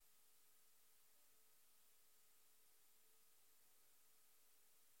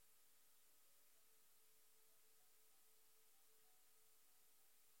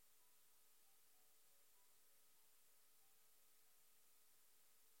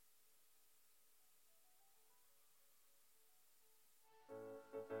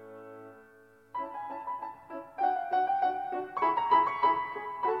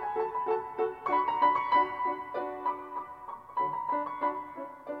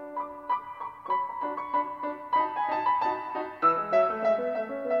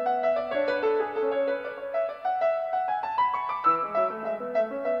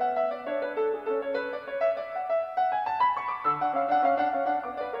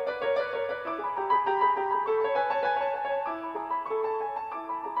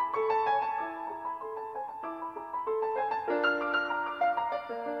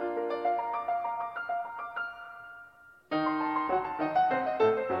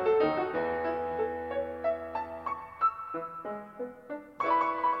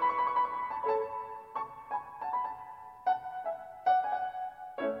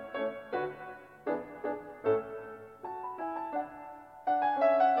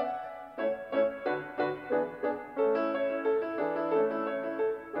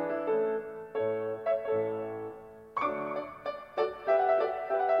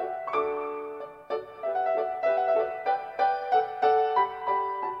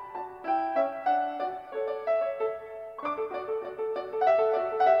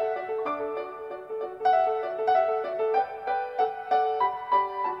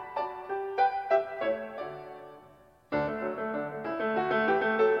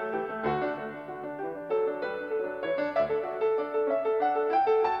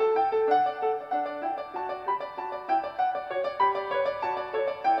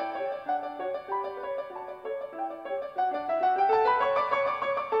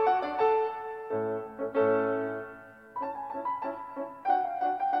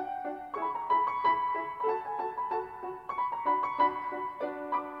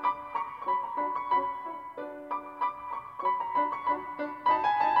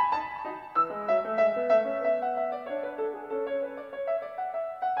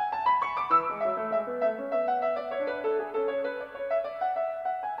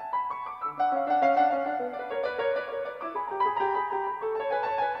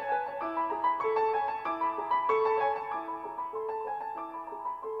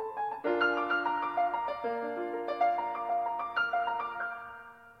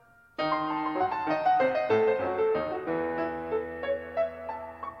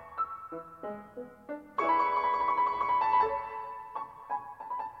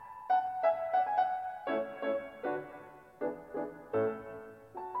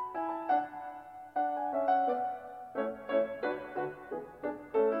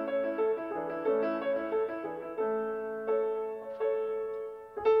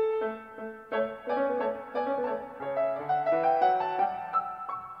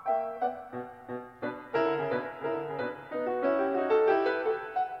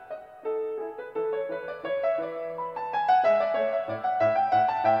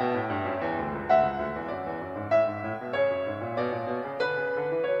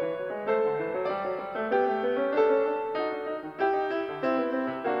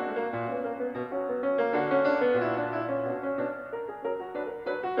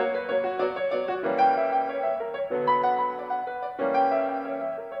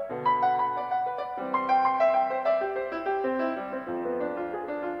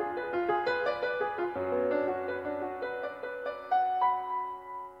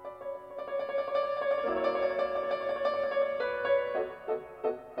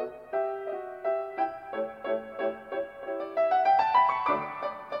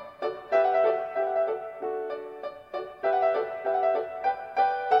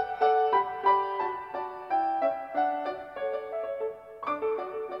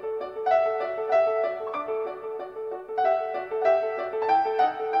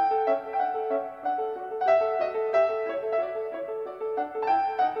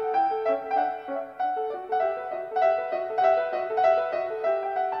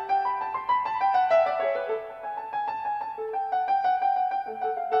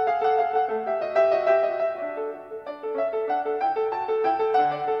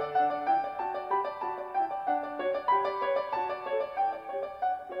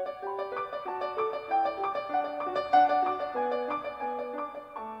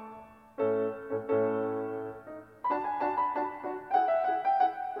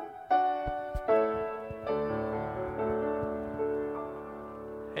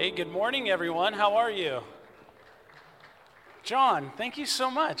Hey, good morning, everyone. How are you? John, thank you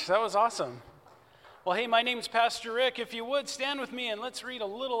so much. That was awesome. Well, hey, my name's Pastor Rick. If you would, stand with me and let's read a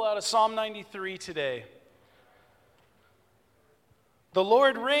little out of Psalm 93 today. The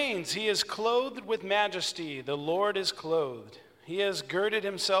Lord reigns. He is clothed with majesty. The Lord is clothed. He has girded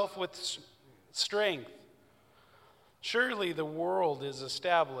himself with strength. Surely the world is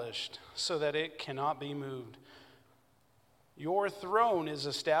established so that it cannot be moved. Your throne is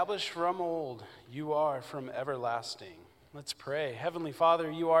established from old. You are from everlasting. Let's pray. Heavenly Father,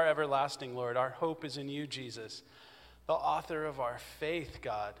 you are everlasting, Lord. Our hope is in you, Jesus, the author of our faith,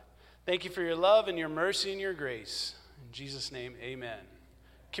 God. Thank you for your love and your mercy and your grace. In Jesus' name, amen.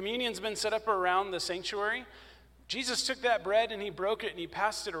 Communion's been set up around the sanctuary. Jesus took that bread and he broke it and he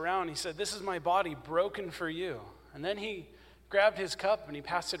passed it around. He said, "This is my body broken for you." And then he grabbed his cup and he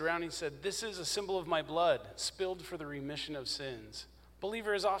passed it around and he said, "This is a symbol of my blood spilled for the remission of sins."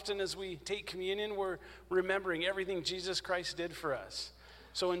 Believer, as often as we take communion, we're remembering everything Jesus Christ did for us.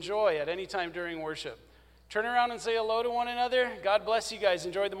 So enjoy at any time during worship. Turn around and say hello to one another. God bless you guys.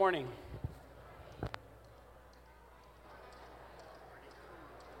 Enjoy the morning.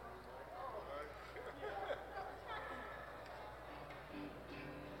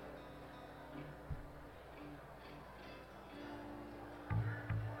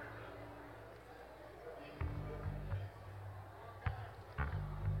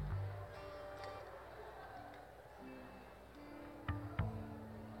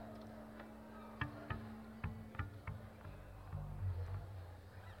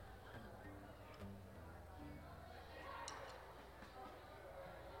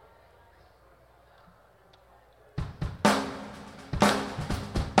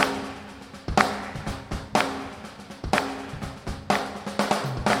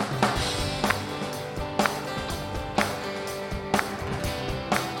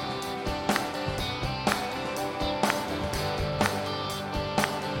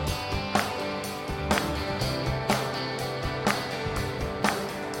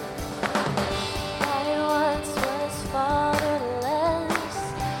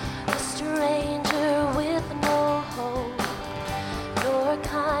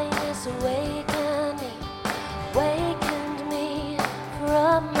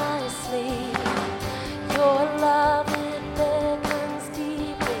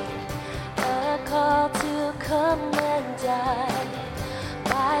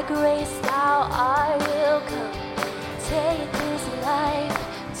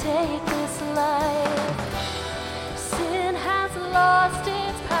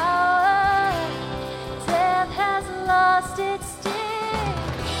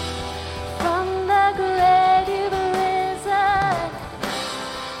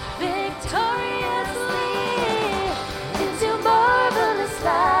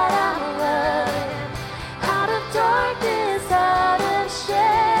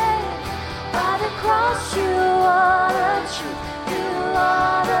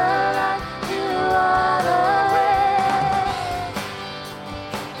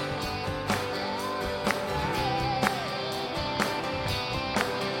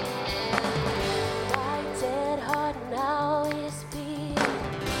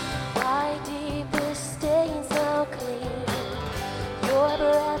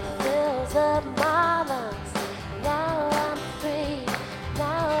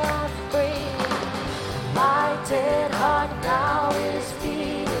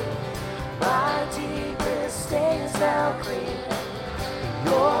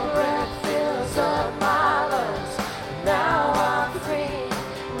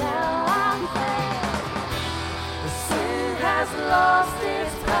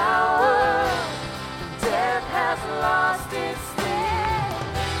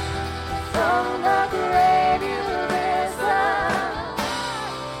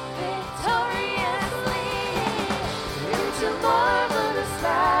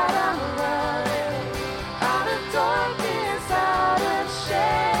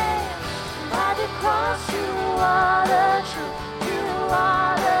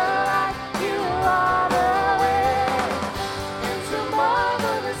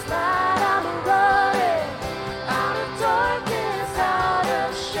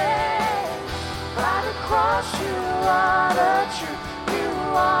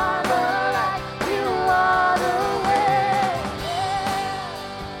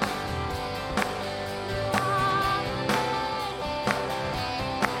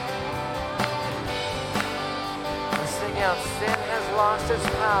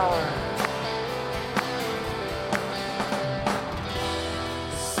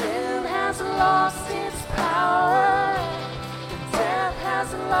 Sin has lost its power. Death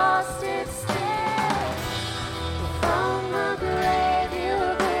has lost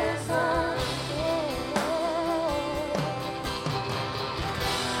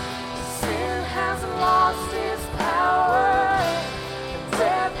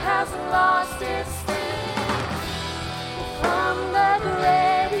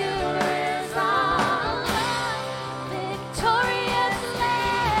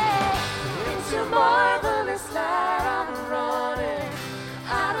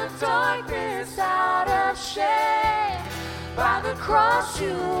cross,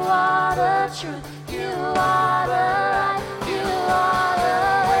 you are the truth, you are the light, you are the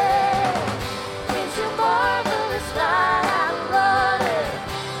way. Into marvelous light I'm running,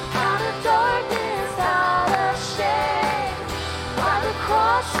 out of darkness, out of shame. By the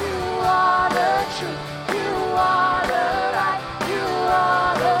cross, you are the truth, you are the light, you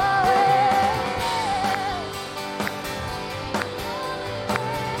are the way.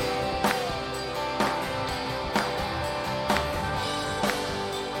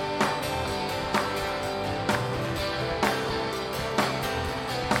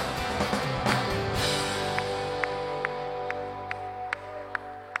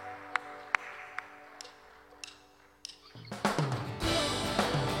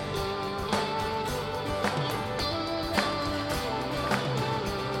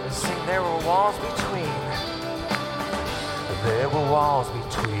 There were walls between. There were walls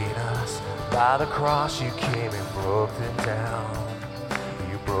between us. By the cross you came and broke them down.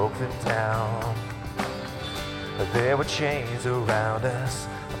 You broke them down. There were chains around us.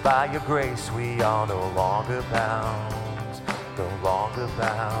 By your grace we are no longer bound. No longer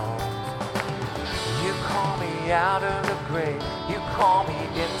bound. You call me out of the grave. You call me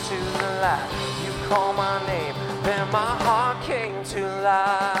into the light. You call my name. Then my heart came to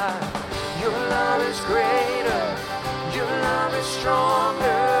life. Your love is greater. Your love is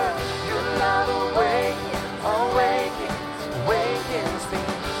stronger. Your love awakens me.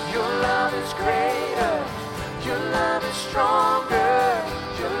 Your love is greater. Your love is stronger.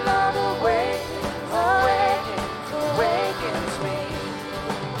 Your love awakens me.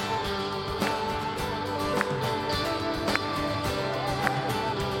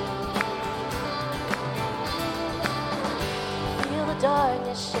 Feel the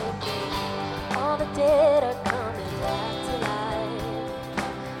darkness shaking, all the dead are coming back to life,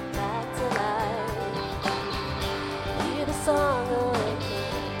 back to life. Hear the song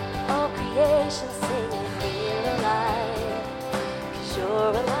awakening, all creation singing, we're alive, 'cause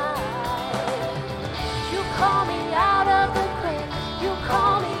you're alive. You call me out of the grave, you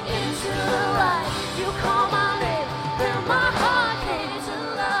call me into the light, you call my name, then my heart came to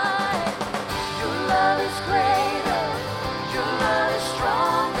life. Your love is greater, your love is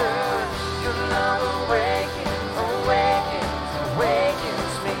stronger, your love awakens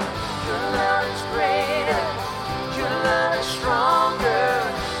me. Your love is greater, your love is stronger,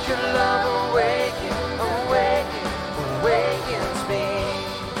 your love awakens me.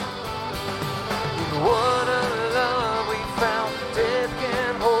 What a love we found, death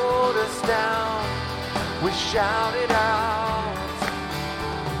can't hold us down. We shout it out.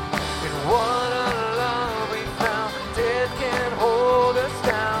 And what a love we found, death can't hold us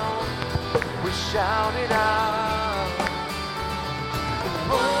down. We shout it out. And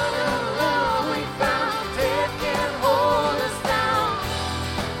what a love we found, death can't hold us down.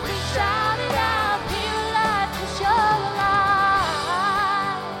 We shout it out, feel alive, 'cause you're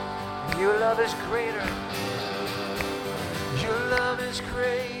alive. Your love is greater. Your love is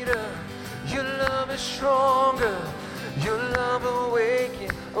greater. Your love is stronger. Your love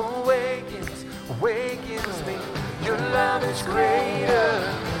awakens me. Your love is greater.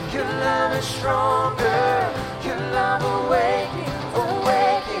 Your love is stronger. Your love awakens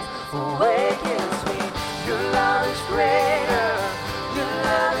me. Your love is greater. Your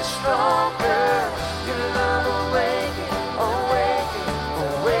love is stronger. Your love awakens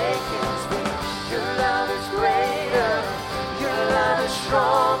me. Your love is greater. Your love is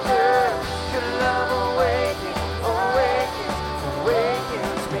stronger. Your love awakens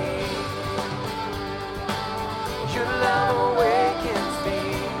me. Your love awakens me.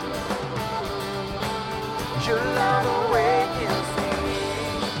 Your love awakens me.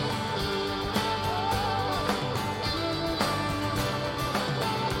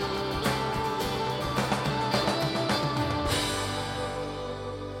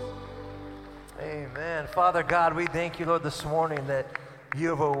 Amen. Father God, we thank you, Lord, this morning that you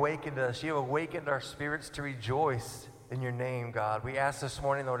have awakened us. You have awakened our spirits to rejoice in your name, God. We ask this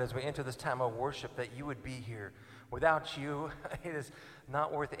morning, Lord, as we enter this time of worship, that you would be here. Without you, it is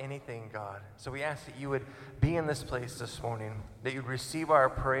not worth anything, God. So we ask that you would be in this place this morning, that you'd receive our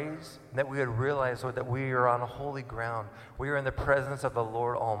praise, and that we would realize, Lord, that we are on holy ground. We are in the presence of the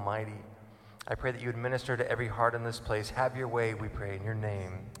Lord Almighty. I pray that you would minister to every heart in this place. Have your way, we pray, in your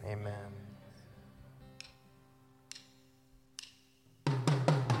name. Amen.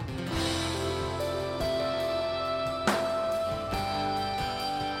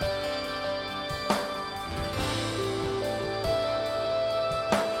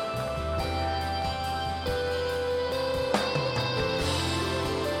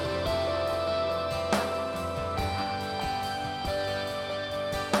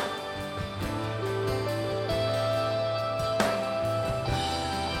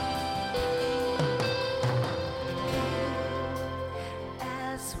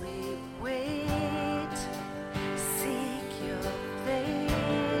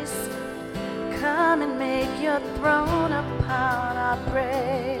 come and make your throne upon our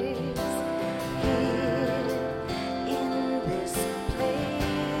praise. Here in this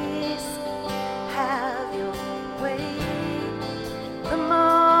place, have your way. The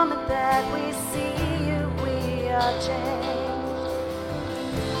moment that we see you, we are changed.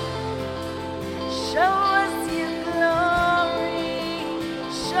 Show us your glory.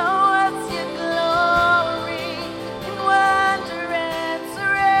 Show us your glory. In wonder and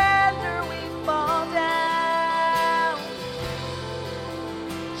surrender we fall down.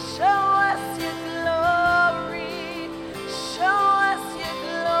 Show us your glory. Show us your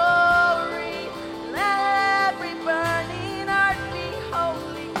glory. Let every burning heart be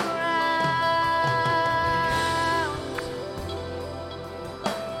holy ground.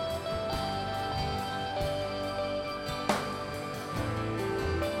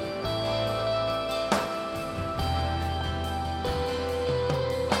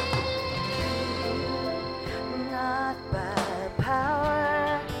 Not by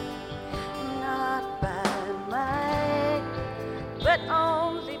power, not by might, but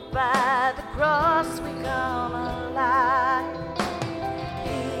only by the cross we come alive.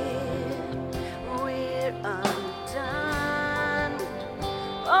 Here we're undone,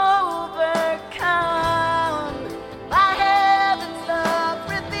 overcome by heaven's love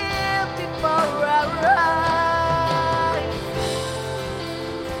revealed before our eyes.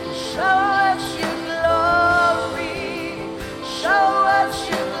 Show us your glory. Show us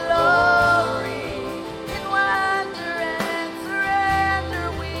your glory. In wonder and surrender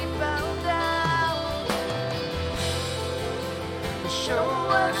we bow down. Show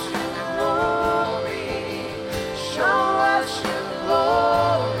us your glory. Show us your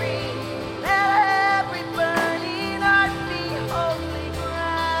glory. Let every burning heart be holy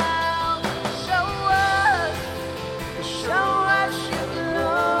ground. Show us your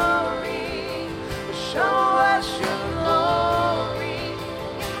glory. Show us your glory.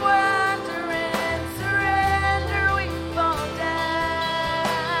 In wonder and surrender we fall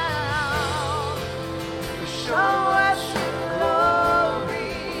down. Show us your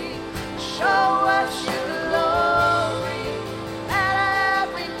glory. Show us your glory. Let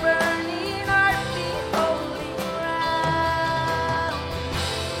every burning heart be holy ground.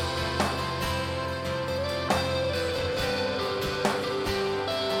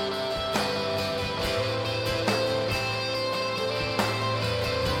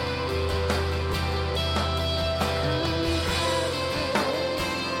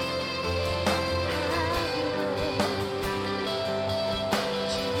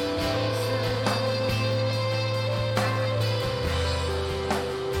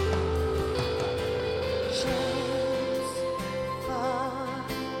 Chains fall,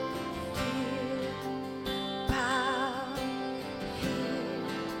 fear bow here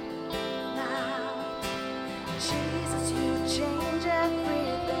now. Jesus, you change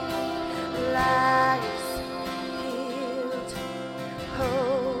everything. Lives healed,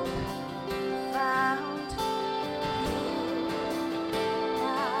 hope found here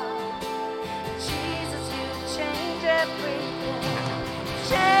now. Jesus, you change everything.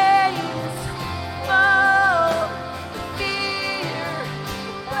 Chains fall, fear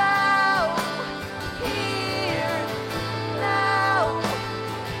bow here now.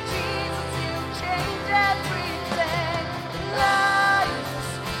 Jesus, you change everything. Lives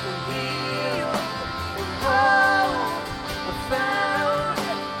healed, hope found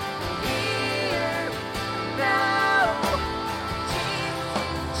here now. Jesus,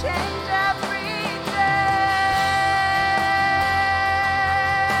 you change everything.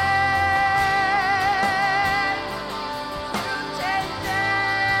 You change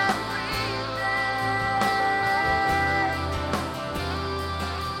everything.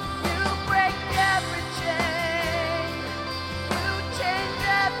 You break every chain. You change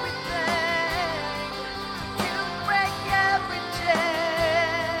everything. You break every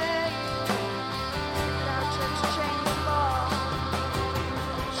chain. Now church chains fall.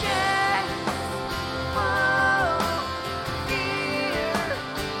 Chains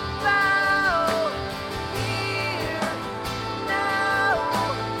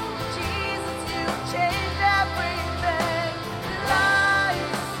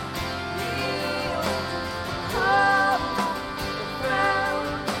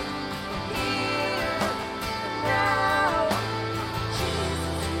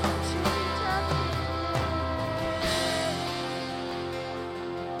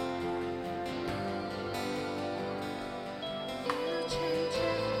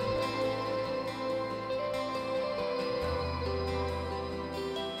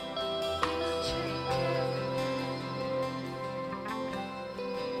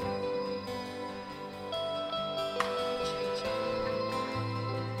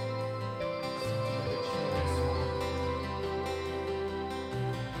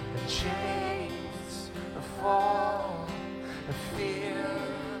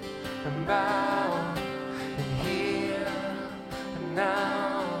and bow, and here and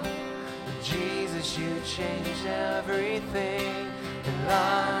now. Jesus, you changed everything, and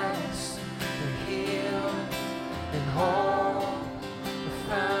lives are healed, and hope are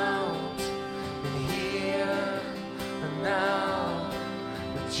found, and here and now.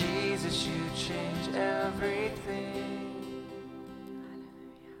 Jesus, you changed everything.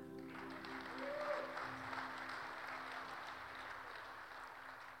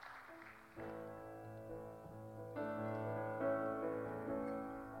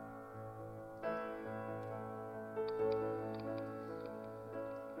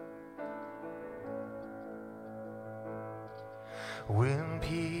 When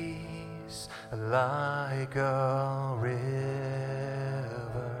peace like a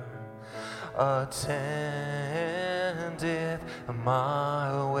river attendeth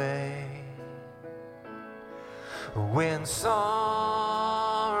my way, when sorrows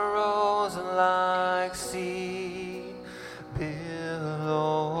like sea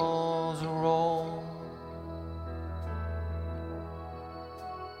billows roll,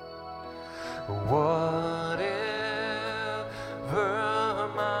 whatever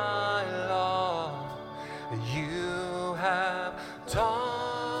my lot, you have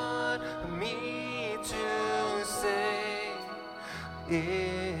taught me to say,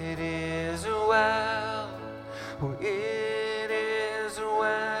 it is well, it is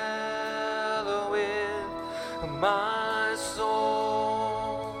well with my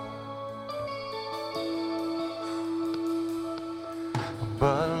soul.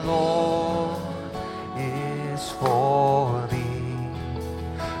 But Lord, is for thee,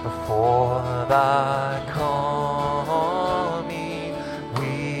 for thy coming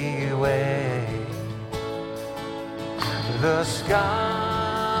we wait. The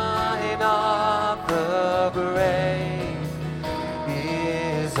sky, not the grave,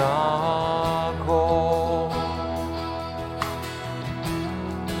 is our goal.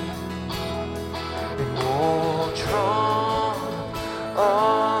 And oh, trump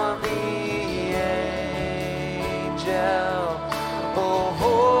of the angel, oh,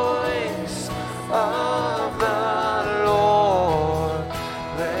 voice of the Lord,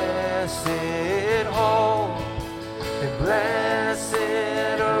 blessed hope and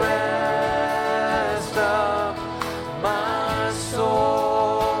blessed rest of my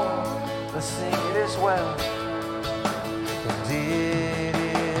soul. Let's sing, it is well, and it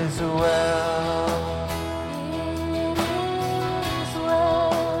is well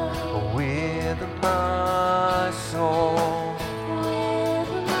with my soul,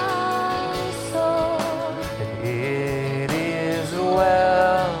 and it is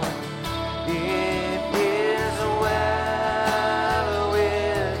well, it is well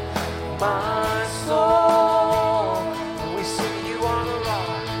with my soul. And we sing, you are the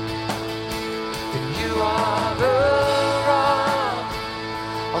rock, and you are the rock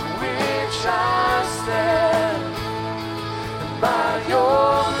on which I stand, and by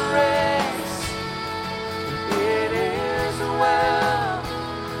your grace it is well,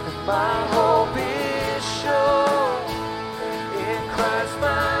 and my hope is sure in Christ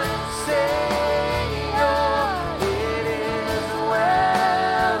my Savior. It is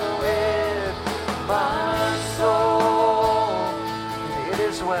well with my soul, and it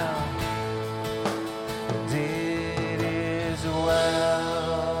is well, and it is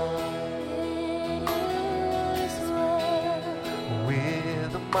well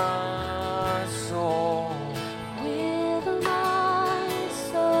with my soul,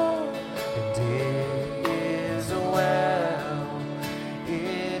 and it is well,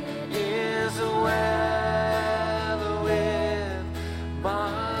 it is well with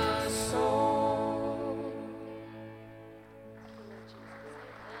my soul.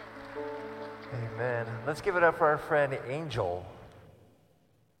 Amen. Let's give it up for our friend Angel.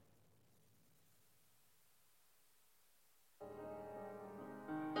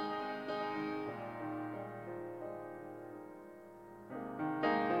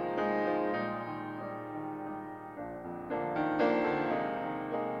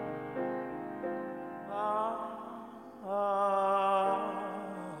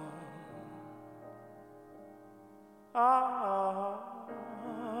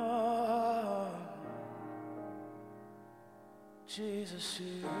 Jesus,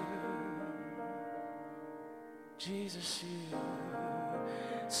 you,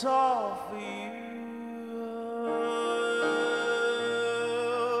 it's all for you.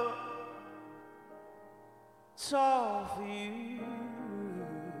 It's all for you.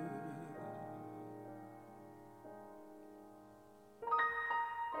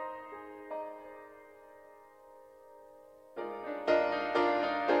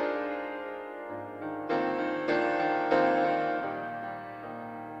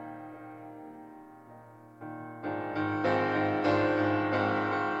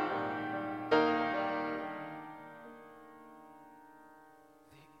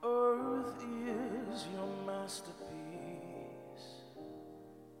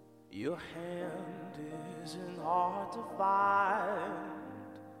 Your hand isn't hard to find.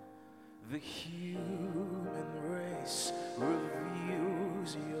 The human race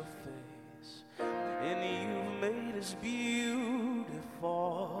reveals your face, and you've made us beautiful.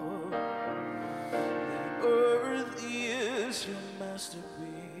 The earth is your masterpiece.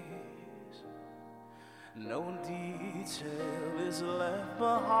 No detail is left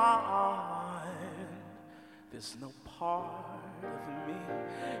behind. There's no part of me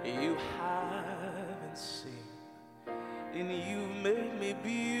you haven't seen, and you made me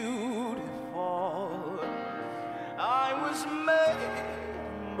beautiful. I was made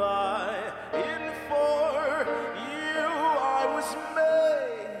by and for you. I was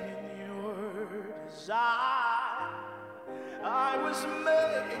made in your design. I was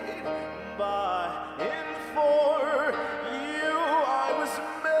made by and for you. I was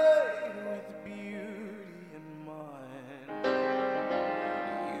made with beauty in mind.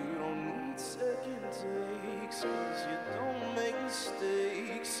 You don't need second takes, 'cause you don't make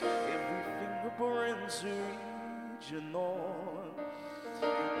mistakes. Every fingerprint's original.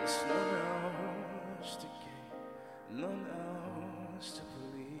 There's none else to gain, none else to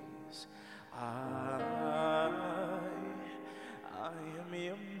please. I am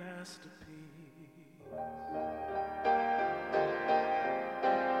your masterpiece.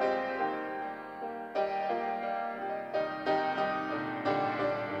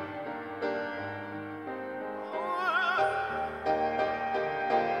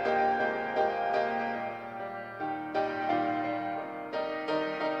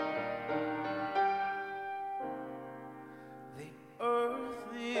 The earth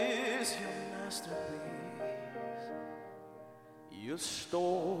is your masterpiece. Your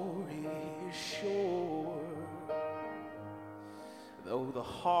story is sure. Though the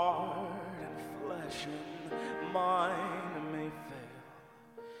heart and flesh and mind may fail,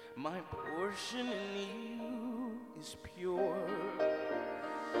 my portion in you is pure.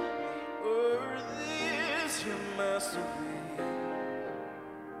 The earth is your masterpiece.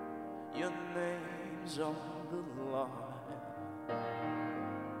 Your name's on the line.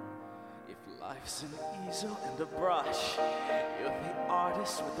 If life's an easel and a brush, you're the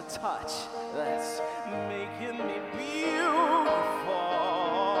artist with the touch that's making me beautiful.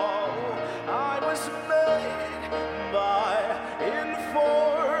 I was made by and for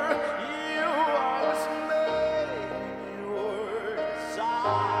you. I was made in your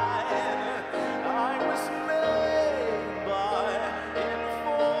design. I was made by and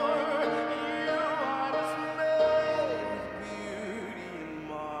for you. I was made with beauty in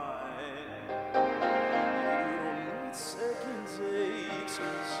mind. You don't need second takes,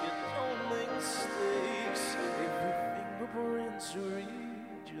 'cause you don't make mistakes. Every fingerprint's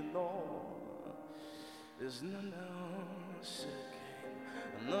original. There's none else to gain,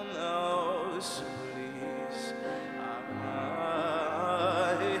 none else to please.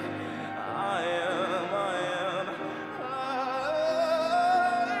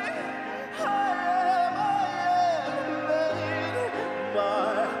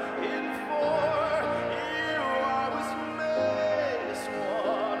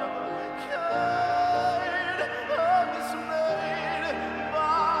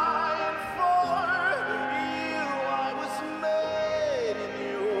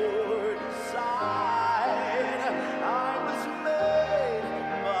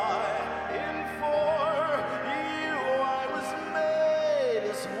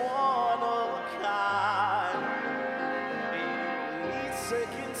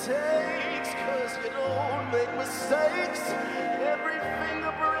 Second takes, 'cause you don't make mistakes. Every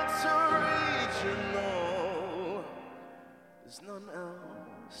fingerprint's original. There's none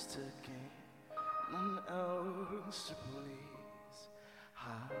else to gain, none else to please.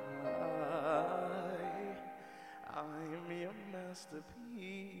 I am your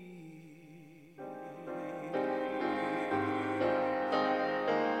masterpiece.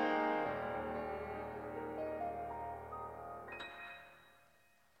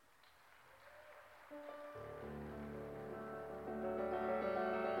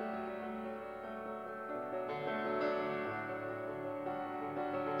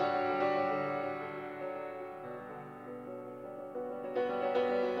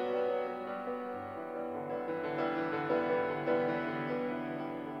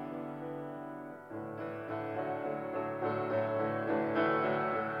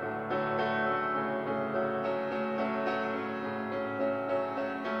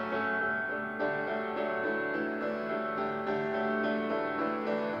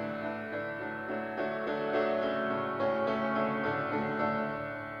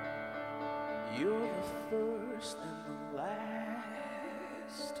 You're the first and the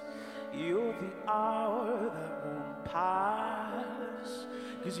last. You're the hour that won't pass,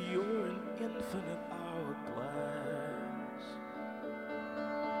 'cause you're an infinite hourglass.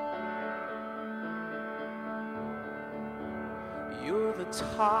 You're the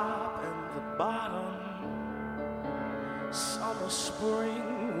top and the bottom, summer,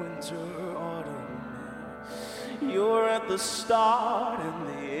 spring, winter, autumn. You're at the start and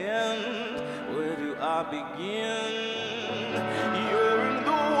the end. Where do I begin? You're in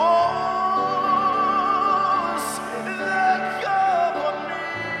the walls that cover me,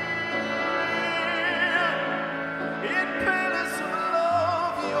 in pillars of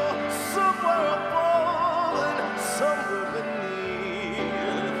love. You're somewhere above and somewhere beneath.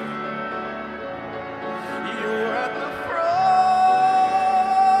 You're at the front,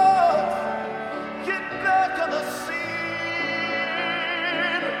 get back on the scene.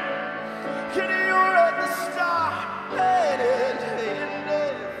 You're at the start and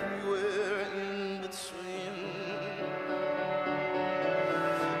everywhere in between.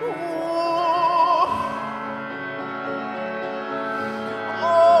 Oh,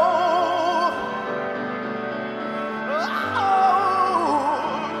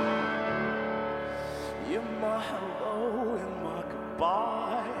 you're my hello and my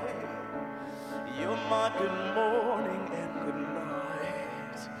goodbye. You're my good morning and good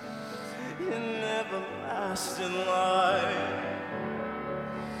night. In everlasting light.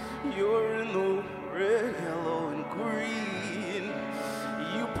 You're in the red, yellow, and green.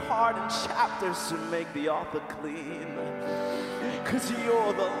 You pardon chapters to make the author clean. 'Cause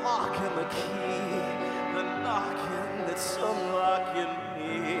you're the lock and the key, the knocking that's unlocking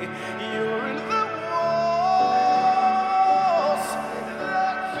me. You're in the walls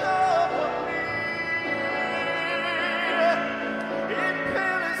that cover me, in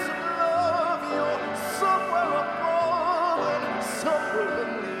pillars of love. You're somewhere above and somewhere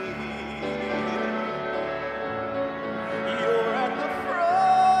beneath. You're at the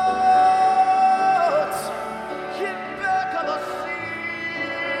front, get back on the scene.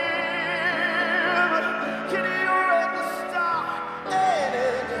 You're at the start and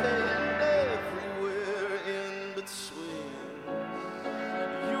everywhere in between.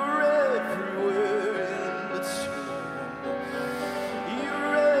 You're everywhere in between.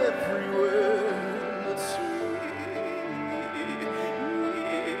 You're everywhere in between.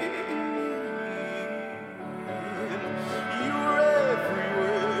 You're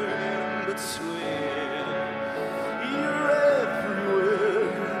everywhere in between. You're everywhere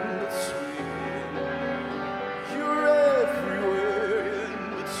in between. You're everywhere in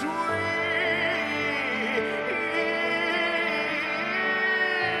between.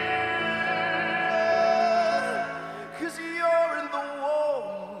 'Cause you're in the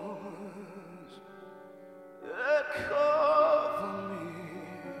walls that cover me,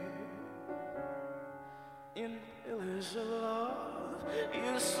 in pillars of love.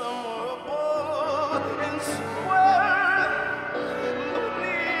 You're somewhere above and somewhere beneath.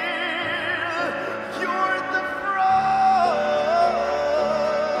 You're at the front,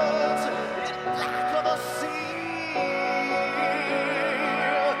 in back of the scene.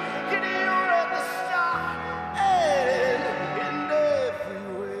 You're at the start and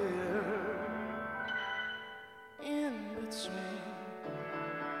everywhere in between.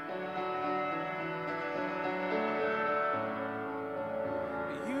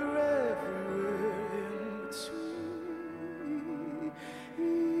 You're everywhere in between.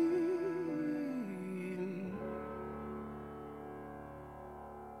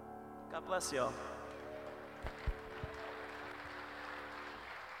 God bless y'all.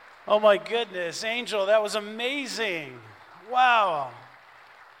 Oh my goodness, Angel, that was amazing. Wow.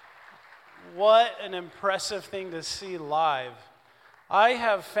 What an impressive thing to see live. I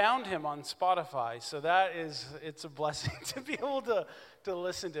have found him on Spotify, so it's a blessing to be able to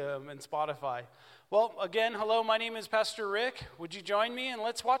listen to him in Spotify. Well, again, hello, my name is Pastor Rick. Would you join me? And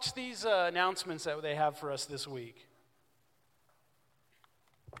let's watch these announcements that they have for us this week.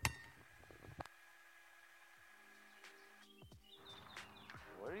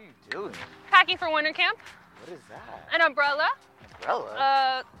 What are you doing? Packing for winter camp, What is that? an umbrella,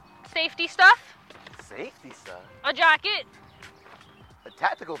 Umbrella? safety stuff, Safety stuff? a jacket, A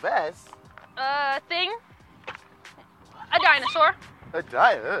tactical vest? a thing, a dinosaur. A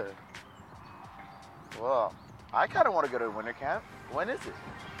diet? Well, I kind of want to go to winter camp. When is it?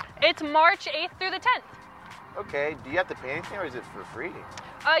 It's March 8th through the 10th. Okay, do you have to pay anything or is it for free?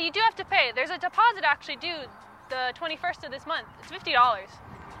 You do have to pay. There's a deposit actually due the 21st of this month. It's $50.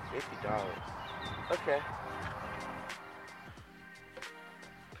 $50. Okay.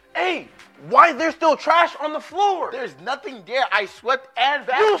 Hey, Why is there still trash on the floor? There's nothing there. I swept and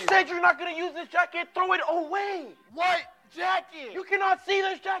You vacuumed. said you're not going to use this jacket. Throw it away. What jacket? You cannot see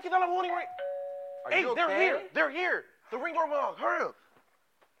this jacket that I'm holding right. Are Hey, you they're okay? here. They're here. The ring doorbell. Off. Hurry up.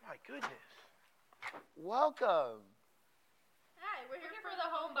 My goodness. Welcome. Hi, we're here for the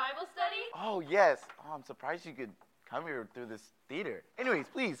home Bible study. Oh, yes. Oh, I'm surprised you could come here through this theater. Anyways,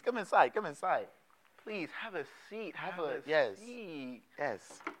 please, come inside. Come inside. Please, have a seat. Have a yes. seat.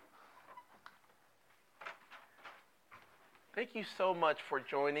 Yes. Thank you so much for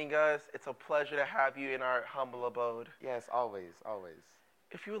joining us. It's a pleasure to have you in our humble abode. Yes, always, always.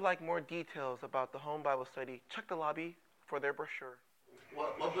 If you would like more details about the home Bible study, check the lobby for their brochure.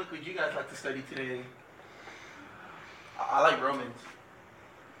 What book would you guys like to study today? I like Romans.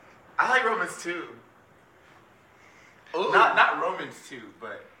 I like Romans 2. Ooh. Not Romans 2,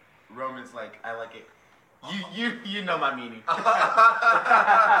 but Romans, like, I like it. You know my meaning.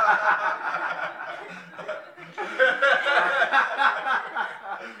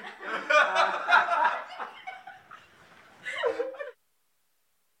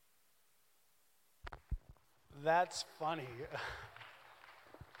 That's funny.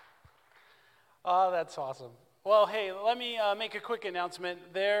 Oh, that's awesome. Well, hey, let me make a quick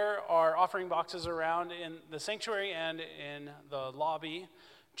announcement. There are offering boxes around in the sanctuary and in the lobby.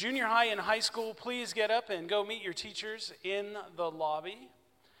 Junior high and high school, please get up and go meet your teachers in the lobby.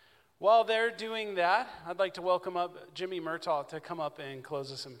 While they're doing that, I'd like to welcome up Jimmy Murtaugh to come up and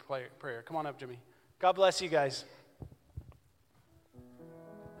close us in prayer. Come on up, Jimmy. God bless you guys.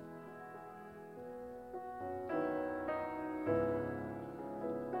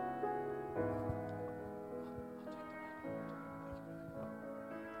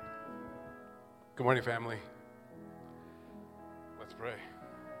 Good morning, family. Let's pray.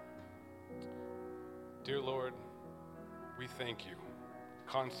 Dear Lord, we thank you.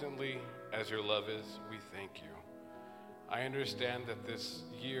 Constantly, as your love is, we thank you. I understand that this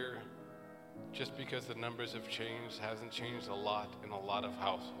year, just because the numbers have changed, hasn't changed a lot in a lot of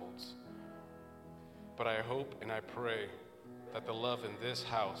households. But I hope and I pray that the love in this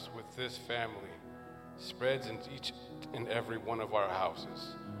house, with this family, spreads in each and every one of our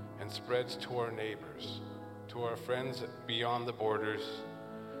houses, and spreads to our neighbors, to our friends beyond the borders,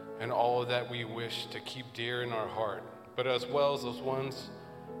 and all that we wish to keep dear in our heart, but as well as those ones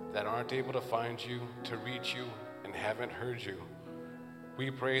that aren't able to find you, to reach you, and haven't heard you. We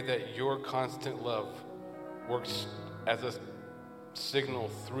pray that your constant love works as a signal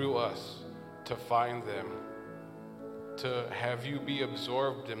through us to find them, to have you be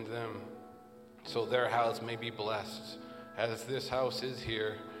absorbed in them, so their house may be blessed, as this house is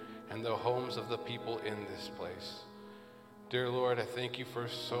here, and the homes of the people in this place. Dear Lord, I thank you for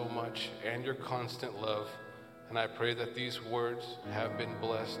so much and your constant love, and I pray that these words have been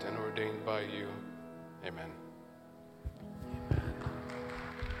blessed and ordained by you. Amen.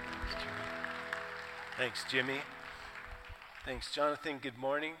 Thanks, Jimmy. Thanks, Jonathan. Good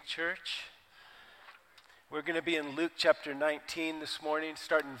morning, church. We're going to be in Luke chapter 19 this morning,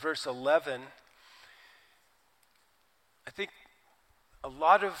 starting verse 11. I think a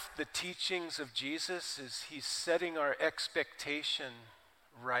lot of the teachings of Jesus is he's setting our expectation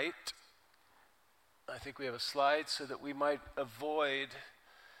right. I think we have a slide so that we might avoid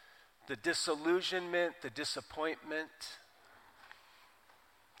the disillusionment, the disappointment,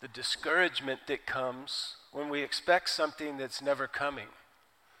 the discouragement that comes when we expect something that's never coming.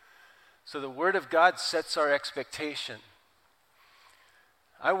 So the Word of God sets our expectation.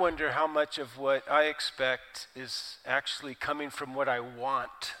 I wonder how much of what I expect is actually coming from what I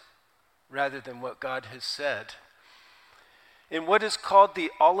want rather than what God has said. In what is called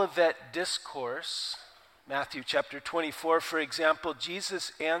the Olivet Discourse, Matthew chapter 24, for example,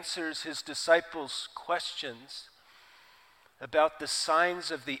 Jesus answers his disciples' questions about the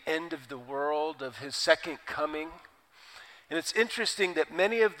signs of the end of the world, of his second coming. And it's interesting that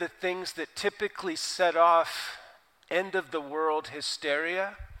many of the things that typically set off end of the world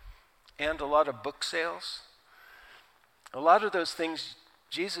hysteria and a lot of book sales, a lot of those things,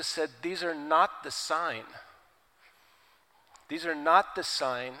 Jesus said, these are not the sign. These are not the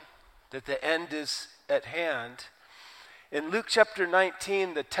sign that the end is at hand. In Luke chapter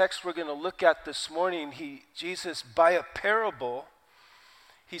 19, the text we're going to look at this morning, Jesus, by a parable,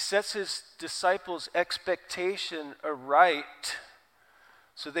 he sets his disciples' expectation aright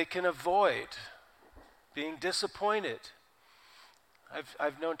so they can avoid being disappointed.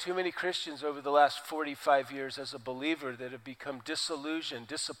 I've known too many Christians over the last 45 years as a believer that have become disillusioned,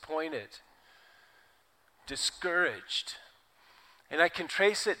 disappointed, discouraged. And I can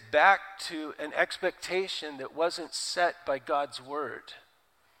trace it back to an expectation that wasn't set by God's word.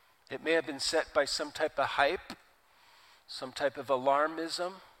 It may have been set by some type of hype, some type of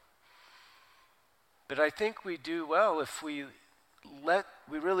alarmism. But I think we do well if we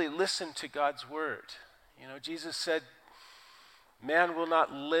really listen to God's word. You know, Jesus said, man will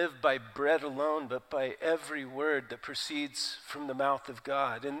not live by bread alone, but by every word that proceeds from the mouth of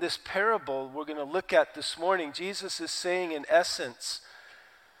God. In this parable we're going to look at this morning, Jesus is saying in essence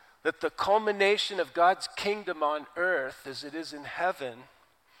that the culmination of God's kingdom on earth, as it is in heaven,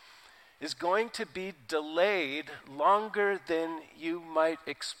 is going to be delayed longer than you might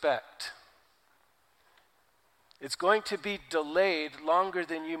expect. It's going to be delayed longer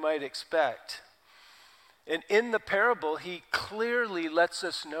than you might expect. And in the parable, he clearly lets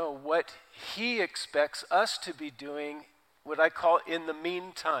us know what he expects us to be doing, what I call in the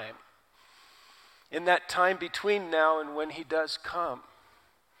meantime, in that time between now and when he does come.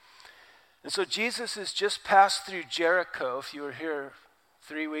 And so Jesus has just passed through Jericho. If you were here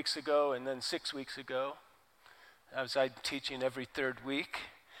 3 weeks ago and then 6 weeks ago, as I'm teaching every third week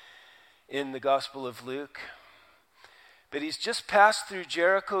in the Gospel of Luke. But he's just passed through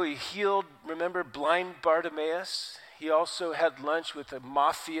Jericho. He healed, remember, blind Bartimaeus. He also had lunch with a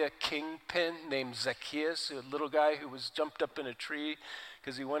mafia kingpin named Zacchaeus, a little guy who was jumped up in a tree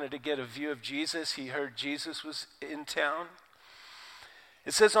because he wanted to get a view of Jesus. He heard Jesus was in town.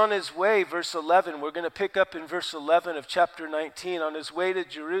 It says on his way, verse 11, we're going to pick up in verse 11 of chapter 19. On his way to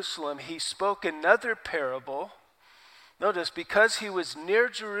Jerusalem, he spoke another parable. Notice, because he was near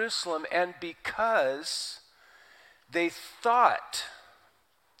Jerusalem and because they thought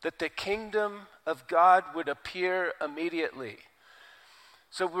that the kingdom of God would appear immediately.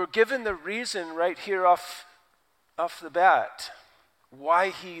 So we're given the reason right here off the bat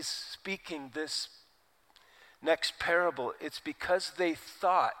why he's speaking this next parable. It's because they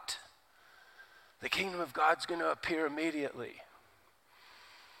thought the kingdom of God's going to appear immediately.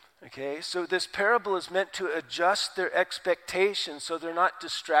 Okay, so this parable is meant to adjust their expectations so they're not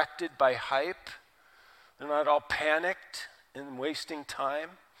distracted by hype. They're not all panicked and wasting time,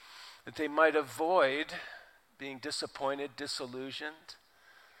 that they might avoid being disappointed, disillusioned,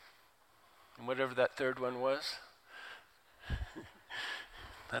 and whatever that third one was.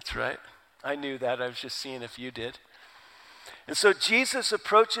 That's right. I knew that. I was just seeing if you did. And so Jesus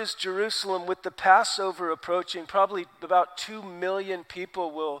approaches Jerusalem with the Passover approaching. Probably about 2 million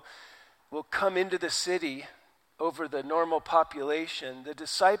people will come into the city over the normal population. The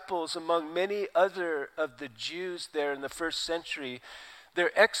disciples, among many other of the Jews there in the first century,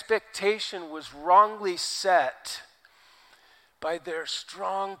 their expectation was wrongly set by their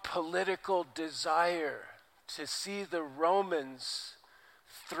strong political desire to see the Romans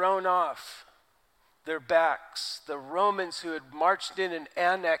thrown off their backs. The Romans who had marched in and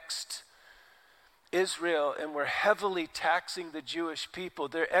annexed Israel and were heavily taxing the Jewish people.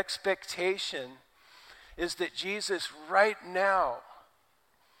 Their expectation is that Jesus, right now,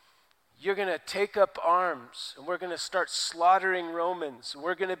 you're going to take up arms and we're going to start slaughtering Romans.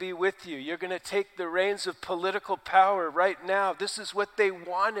 We're going to be with you. You're going to take the reins of political power right now. This is what they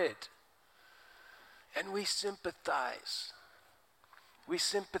wanted. And we sympathize. We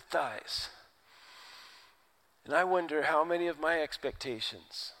sympathize. And I wonder how many of my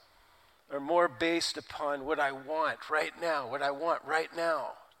expectations are more based upon what I want right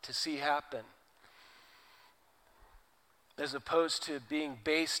now to see happen, as opposed to being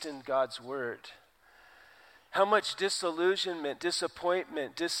based in God's word. How much disillusionment,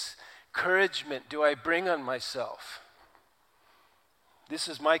 disappointment, discouragement do I bring on myself? This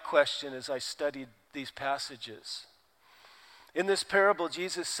is my question as I studied these passages. In this parable,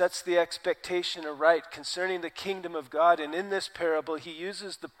 Jesus sets the expectation aright concerning the kingdom of God, and in this parable, he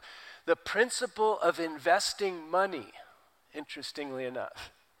uses the principle of investing money, interestingly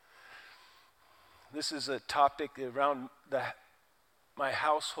enough. This is a topic around my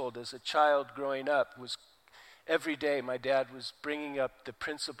household as a child growing up. Was every day my dad was bringing up the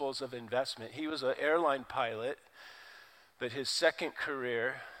principles of investment. He was an airline pilot, but his second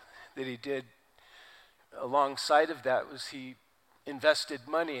career that he did alongside of that was he invested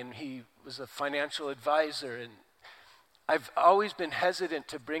money, and he was a financial advisor. And I've always been hesitant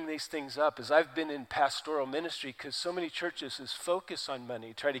to bring these things up as I've been in pastoral ministry, because so many churches is focus on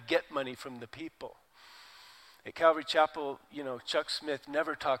money, try to get money from the people. At Calvary Chapel, Chuck Smith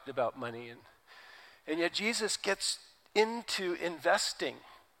never talked about money, and yet Jesus gets into investing.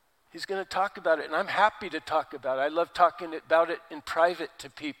 He's going to talk about it, and I'm happy to talk about it. I love talking about it in private to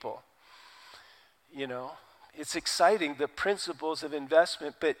people. It's exciting, the principles of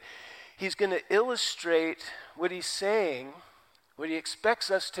investment, but he's going to illustrate what he's saying, what he expects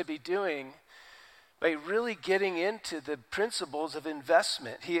us to be doing by really getting into the principles of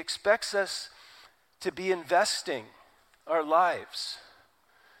investment. He expects us to be investing our lives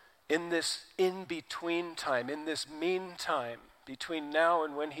in this in-between time, in this meantime, between now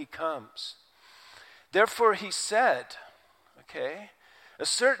and when he comes. Therefore he said, a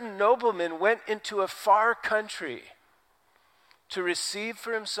certain nobleman went into a far country to receive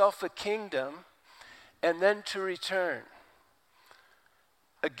for himself a kingdom and then to return.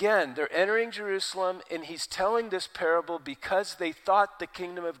 Again, they're entering Jerusalem, and he's telling this parable because they thought the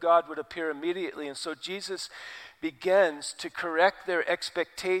kingdom of God would appear immediately. And so Jesus begins to correct their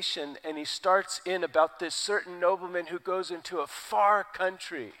expectation, and he starts in about this certain nobleman who goes into a far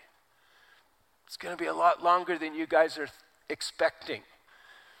country. It's going to be a lot longer than you guys are expecting,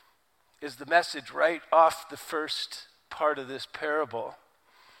 is the message right off the first part of this parable.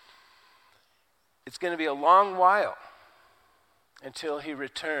 It's going to be a long while until he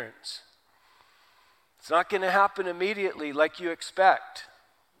returns. It's not going to happen immediately like you expect.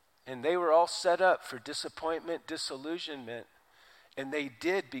 And they were all set up for disappointment, disillusionment, and they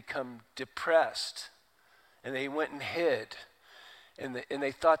did become depressed. And they went and hid. And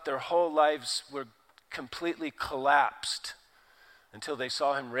they thought their whole lives were completely collapsed until they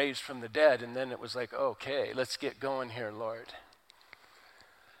saw him raised from the dead. And then it was like, okay, let's get going here, Lord.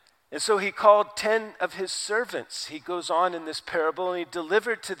 And so he called 10 of his servants. He goes on in this parable, and he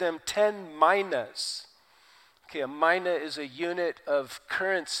delivered to them 10 minas. A mina is a unit of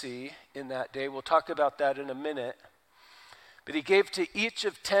currency in that day. We'll talk about that in a minute. But he gave to each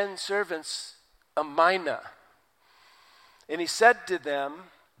of 10 servants a mina. And he said to them,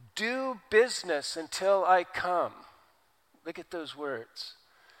 do business until I come. Look at those words.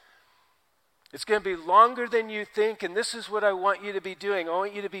 It's going to be longer than you think, and this is what I want you to be doing. I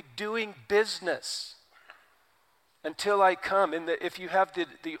want you to be doing business until I come. And if you have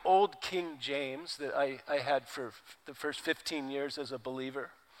the old King James that I had for the first 15 years as a believer,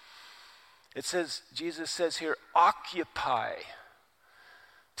 it says, Jesus says here, occupy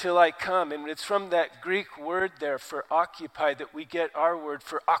till I come. And it's from that Greek word there for occupy that we get our word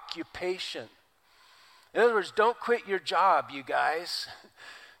for occupation. In other words, don't quit your job, you guys.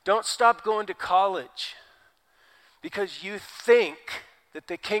 Don't stop going to college because you think that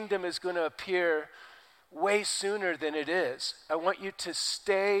the kingdom is going to appear way sooner than it is. I want you to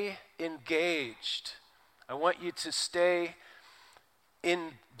stay engaged. I want you to stay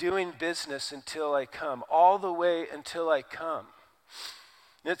in doing business until I come, all the way until I come.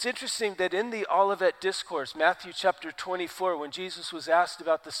 And it's interesting that in the Olivet Discourse, Matthew chapter 24, when Jesus was asked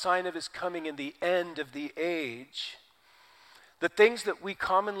about the sign of his coming and the end of the age, the things that we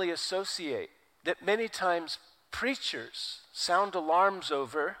commonly associate, that many times preachers sound alarms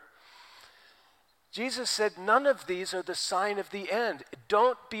over, Jesus said, none of these are the sign of the end.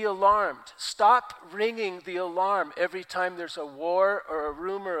 Don't be alarmed. Stop ringing the alarm every time there's a war or a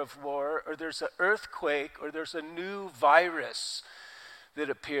rumor of war or there's an earthquake or there's a new virus that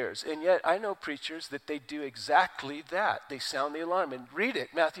appears. And yet I know preachers that they do exactly that. They sound the alarm. And read it,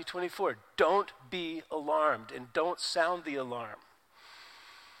 Matthew 24. Don't be alarmed and don't sound the alarm.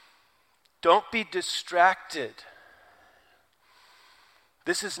 Don't be distracted.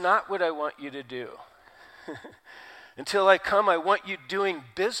 This is not what I want you to do. Until I come, I want you doing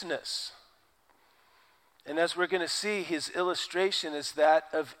business. And as we're going to see, his illustration is that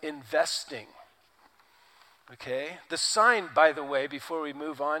of investing. Okay? The sign, by the way, before we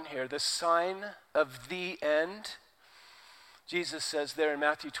move on here, the sign of the end, Jesus says there in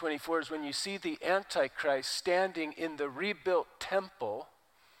Matthew 24, is when you see the Antichrist standing in the rebuilt temple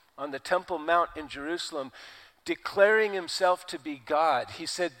on the Temple Mount in Jerusalem, declaring himself to be God. He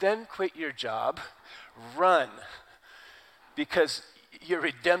said, then quit your job, run, because your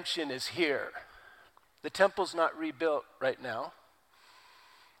redemption is here. The temple's not rebuilt right now.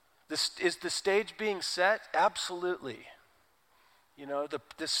 Is the stage being set? Absolutely. You know,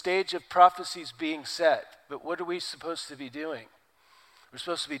 the stage of prophecy is being set. But what are we supposed to be doing? We're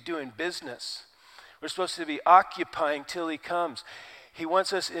supposed to be doing business. We're supposed to be occupying till he comes. He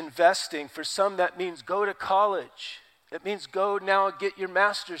wants us investing. For some, that means go to college. It means go now and get your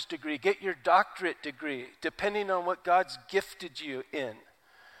master's degree, get your doctorate degree, depending on what God's gifted you in.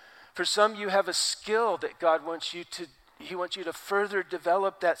 For some, you have a skill that God wants you to He wants you to further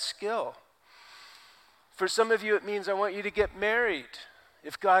develop that skill. For some of you, it means I want you to get married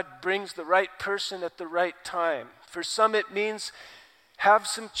if God brings the right person at the right time. For some, it means have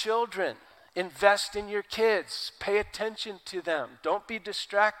some children. Invest in your kids. Pay attention to them. Don't be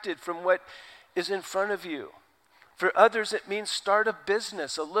distracted from what is in front of you. For others, it means start a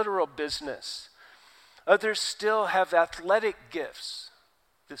business, a literal business. Others still have athletic gifts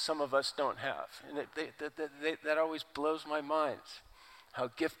that some of us don't have. And that always blows my mind, how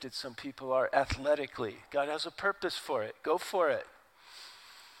gifted some people are athletically. God has a purpose for it. Go for it.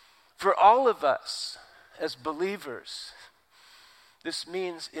 For all of us as believers, this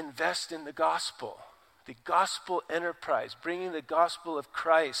means invest in the gospel enterprise, bringing the gospel of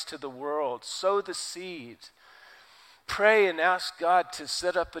Christ to the world. Sow the seed. Pray and ask God to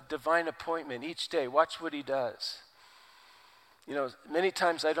set up a divine appointment each day. Watch what he does. You know, many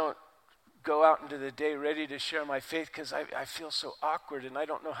times I don't go out into the day ready to share my faith because I feel so awkward and I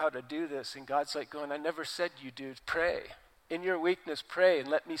don't know how to do this. And God's like going, I never said you do. Pray. In your weakness, pray and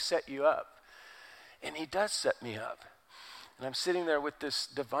let me set you up. And he does set me up. And I'm sitting there with this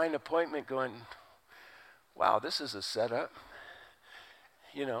divine appointment going, wow, this is a setup.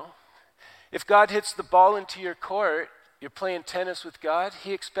 You know, if God hits the ball into your court, you're playing tennis with God,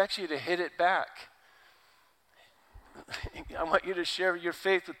 he expects you to hit it back. I want you to share your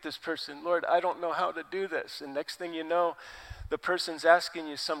faith with this person. Lord, I don't know how to do this. And next thing you know, the person's asking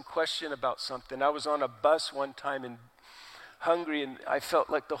you some question about something. I was on a bus one time in Hungary, and I felt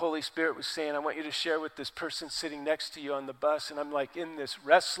like the Holy Spirit was saying, I want you to share with this person sitting next to you on the bus. And I'm like in this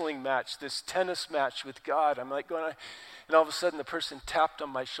wrestling match, this tennis match with God. I'm like going, and all of a sudden the person tapped on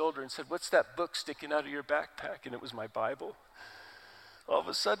my shoulder and said, what's that book sticking out of your backpack? And it was my Bible. All of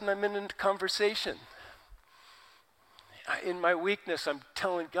a sudden I'm in a conversation. In my weakness, I'm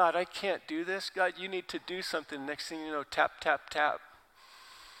telling God, I can't do this. God, you need to do something. Next thing you know, tap, tap, tap.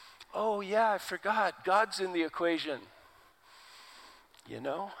 Oh yeah, I forgot. God's in the equation. You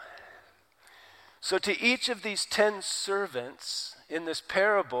know? So to each of these 10 servants in this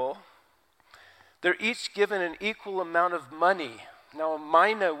parable, they're each given an equal amount of money. Now a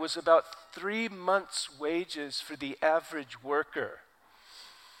mina was about 3 months' wages for the average worker.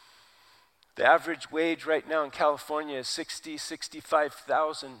 The average wage right now in California is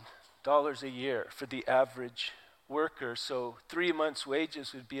 $65,000 a year for the average worker. So 3 months'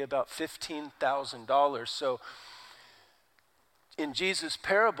 wages would be about $15,000. So in Jesus'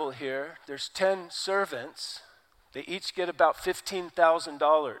 parable here, there's 10 servants. They each get about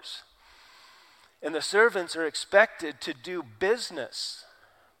 $15,000. And the servants are expected to do business,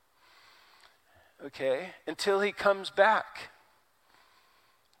 okay, until he comes back.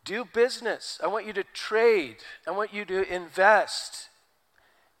 Do business. I want you to trade. I want you to invest.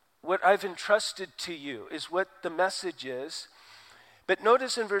 What I've entrusted to you is what the message is. But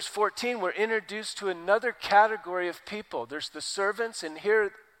notice in verse 14, we're introduced to another category of people. There's the servants, and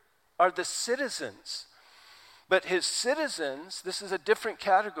here are the citizens. But his citizens, this is a different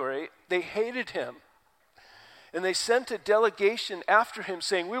category, they hated him. And they sent a delegation after him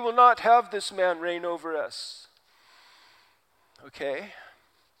saying, we will not have this man reign over us. Okay?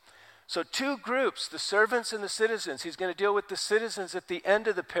 So 2 groups, the servants and the citizens. He's going to deal with the citizens at the end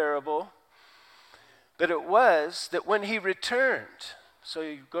of the parable. But it was that when he returned, so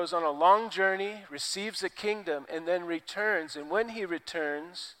he goes on a long journey, receives a kingdom, and then returns. And when he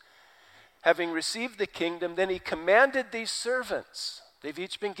returns, having received the kingdom, then he commanded these servants. They've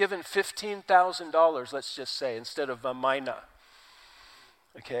each been given $15,000, let's just say, instead of a mina.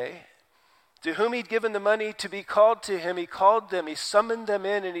 Okay? To whom he'd given the money to be called to him, he called them, he summoned them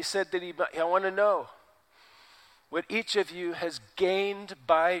in, and he said that I want to know what each of you has gained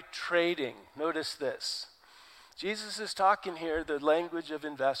by trading. Notice this. Jesus is talking here the language of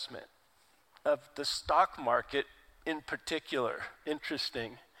investment, of the stock market in particular.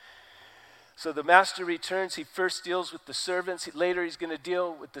 Interesting. So the master returns. He first deals with the servants. Later he's going to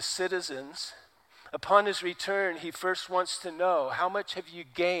deal with the citizens. Upon his return, he first wants to know, how much have you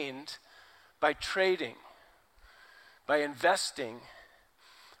gained by trading, by investing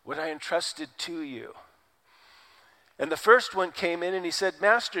what I entrusted to you? And the first one came in and he said,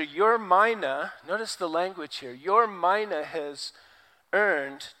 Master, your mina, notice the language here, your mina has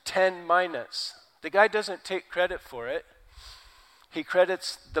earned 10 minas. The guy doesn't take credit for it. He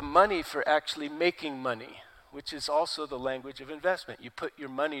credits the money for actually making money, which is also the language of investment. You put your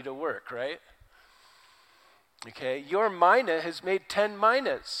money to work, right? Okay, your mina has made 10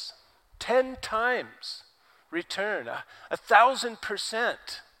 minas, 10 times return, 1,000%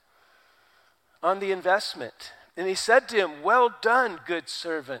 on the investment. And he said to him, well done, good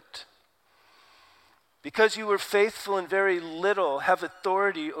servant. Because you were faithful in very little, have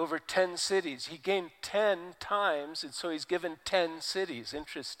authority over 10 cities. He gained 10 times, and so he's given 10 cities.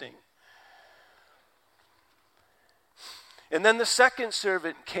 Interesting. And then the second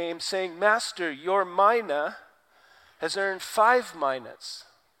servant came saying, Master, your mina has earned 5 minas.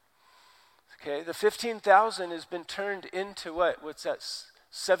 Okay, the 15,000 has been turned into what? What's that?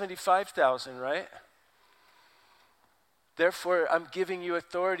 75,000, right? Therefore, I'm giving you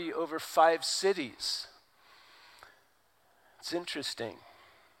authority over 5 cities. It's interesting.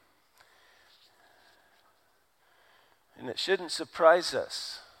 And it shouldn't surprise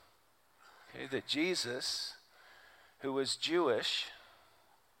us, okay, that Jesus, who was Jewish,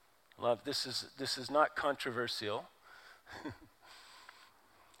 love, this is not controversial,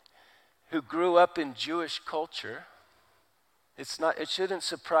 who grew up in Jewish culture, it shouldn't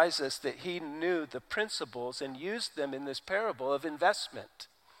surprise us that he knew the principles and used them in this parable of investment.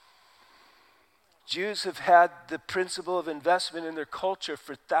 Jews have had the principle of investment in their culture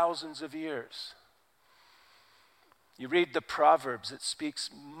for thousands of years. You read the Proverbs, it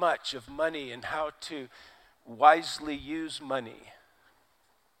speaks much of money and how to wisely use money.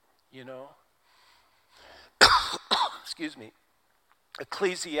 You know? Excuse me.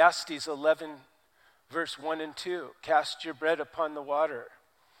 Ecclesiastes 11, verse 1 and 2. Cast your bread upon the water.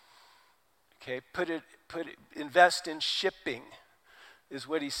 Okay, invest in shipping, is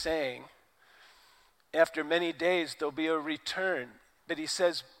what he's saying. After many days, there'll be a return. But he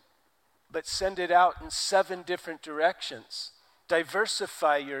says, but send it out in 7 different directions.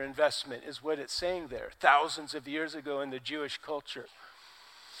 Diversify your investment is what it's saying there. Thousands of years ago in the Jewish culture.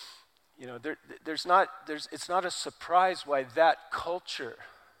 You know, it's not a surprise why that culture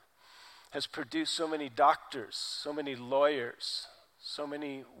has produced so many doctors, so many lawyers, so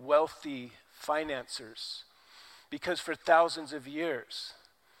many wealthy financiers. Because for thousands of years,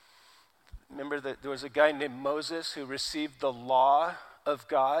 remember that there was a guy named Moses who received the law of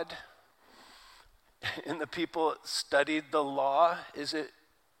God, and the people studied the law. Is it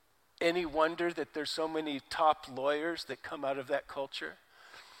any wonder that there's so many top lawyers that come out of that culture?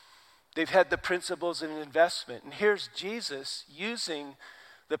 They've had the principles of investment. And here's Jesus using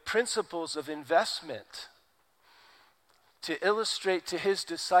the principles of investment to illustrate to his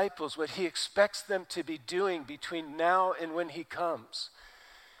disciples what he expects them to be doing between now and when he comes.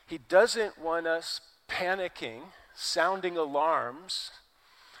 He doesn't want us panicking, sounding alarms,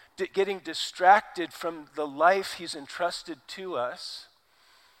 getting distracted from the life he's entrusted to us.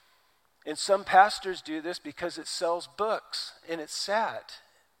 And some pastors do this because it sells books, and it's sad.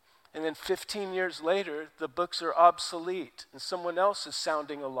 And then 15 years later, the books are obsolete, and someone else is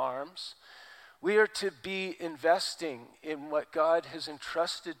sounding alarms. We are to be investing in what God has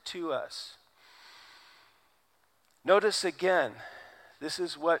entrusted to us. Notice again, this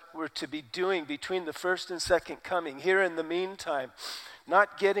is what we're to be doing between the first and second coming. Here in the meantime,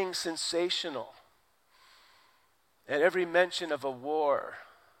 not getting sensational. At every mention of a war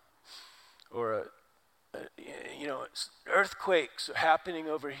or earthquakes are happening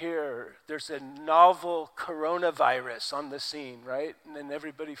over here, there's a novel coronavirus on the scene, right? And then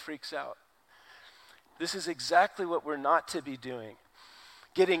everybody freaks out. This is exactly what we're not to be doing.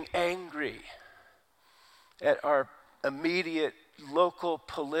 Getting angry at our immediate local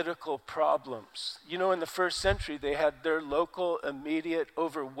political problems. You know, in the first century, they had their local, immediate,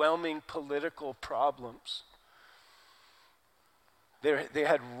 overwhelming political problems. They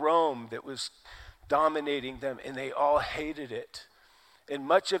had Rome that was dominating them, and they all hated it. And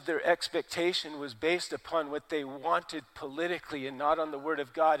much of their expectation was based upon what they wanted politically and not on the Word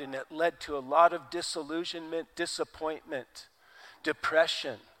of God, and it led to a lot of disillusionment, disappointment,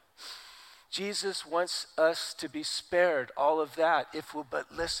 depression. Jesus wants us to be spared all of that if we'll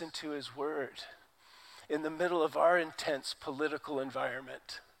but listen to his word in the middle of our intense political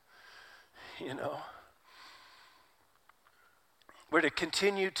environment. You know, we're to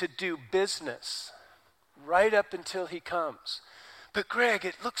continue to do business right up until he comes. But Greg,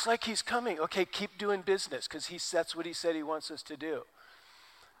 it looks like he's coming. Okay, keep doing business because that's what he said he wants us to do.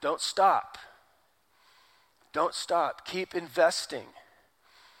 Don't stop. Don't stop. Keep investing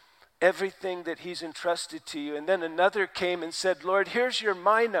everything that he's entrusted to you. And then another came and said, Lord, here's your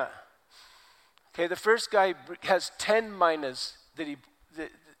mina. Okay, the first guy has 10 minas that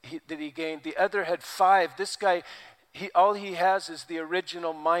he gained. The other had 5. This guy, all he has is the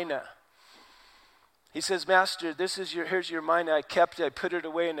original mina. He says, Master, here's your mina. I kept it. I put it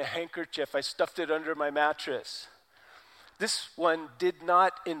away in a handkerchief. I stuffed it under my mattress. This one did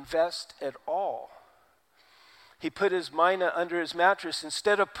not invest at all. He put his mina under his mattress.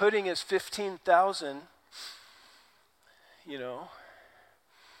 Instead of putting his $15,000,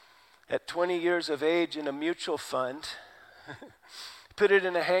 at 20 years of age in a mutual fund, put it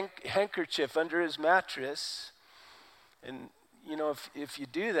in a handkerchief under his mattress. And, if you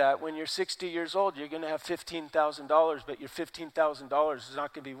do that, when you're 60 years old, you're going to have $15,000, but your $15,000 is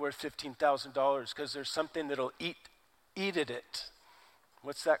not going to be worth $15,000 because there's something that'll eat at it.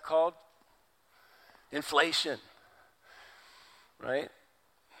 What's that called? Inflation. Right?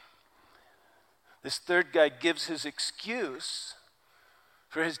 This third guy gives his excuse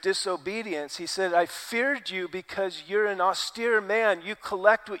for his disobedience. He said, I feared you because you're an austere man. You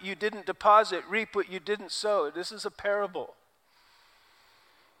collect what you didn't deposit, reap what you didn't sow. This is a parable.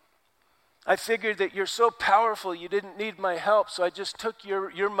 I figured that you're so powerful you didn't need my help, so I just took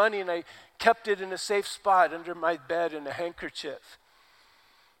your money and I kept it in a safe spot under my bed in a handkerchief.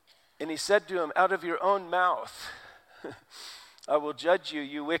 And he said to him, out of your own mouth, I will judge you,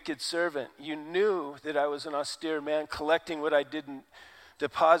 you wicked servant. You knew that I was an austere man, collecting what I didn't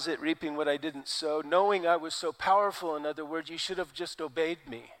deposit, reaping what I didn't sow. Knowing I was so powerful, in other words, you should have just obeyed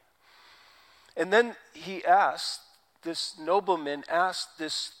me. And then this nobleman asked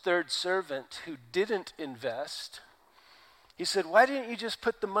this third servant who didn't invest, he said, why didn't you just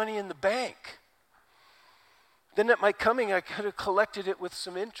put the money in the bank? Then at my coming, I could have collected it with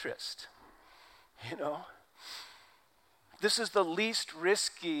some interest. You know, this is the least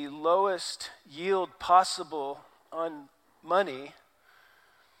risky, lowest yield possible on money,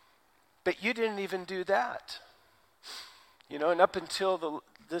 but you didn't even do that. You know, and up until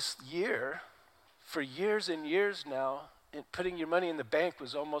this year, for years and years now, putting your money in the bank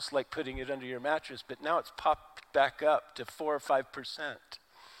was almost like putting it under your mattress, but now it's popped back up to 4 or 5%.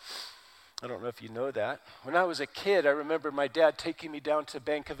 I don't know if you know that. When I was a kid, I remember my dad taking me down to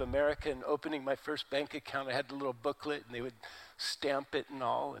Bank of America and opening my first bank account. I had the little booklet, and they would stamp it and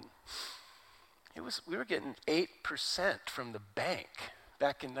all. And we were getting 8% from the bank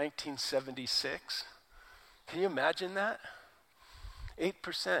back in 1976. Can you imagine that?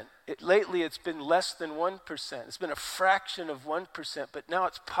 8%. Lately, it's been less than 1%. It's been a fraction of 1%, but now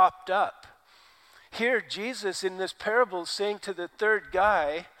it's popped up. Here, Jesus in this parable is saying to the third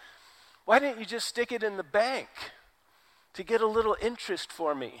guy, why didn't you just stick it in the bank to get a little interest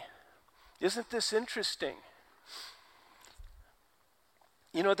for me? Isn't this interesting?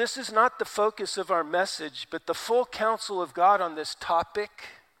 You know, this is not the focus of our message, but the full counsel of God on this topic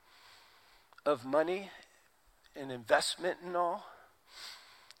of money and investment and all.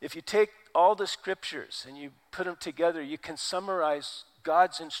 If you take all the scriptures and you put them together, you can summarize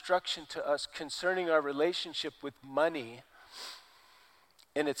God's instruction to us concerning our relationship with money.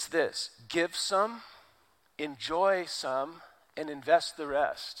 And it's this: give some, enjoy some, and invest the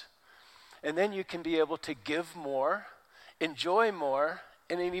rest. And then you can be able to give more, enjoy more,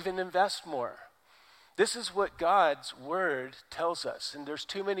 and even invest more. This is what God's word tells us. And there's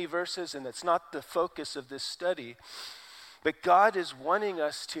too many verses, and it's not the focus of this study. But God is wanting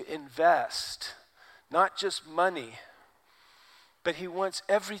us to invest, not just money, but he wants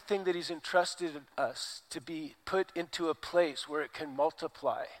everything that he's entrusted us to be put into a place where it can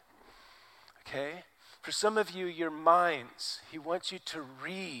multiply. Okay? For some of you, your minds, he wants you to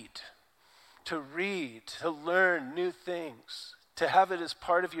read, to learn new things, to have it as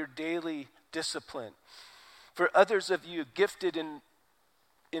part of your daily discipline. For others of you gifted in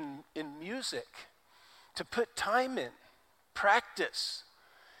music, to put time in. Practice,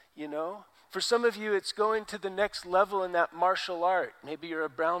 you know. For some of you, it's going to the next level in that martial art. Maybe you're a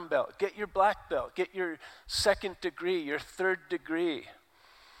brown belt. Get your black belt. Get your second degree, your third degree.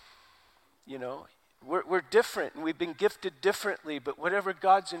 You know, we're different, and we've been gifted differently, but whatever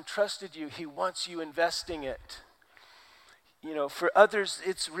God's entrusted you, he wants you investing it. You know, for others,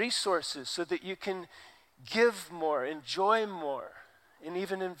 it's resources so that you can give more, enjoy more, and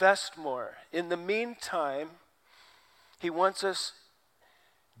even invest more. In the meantime, he wants us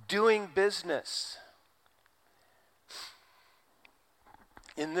doing business.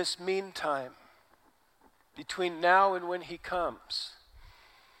 In this meantime, between now and when he comes,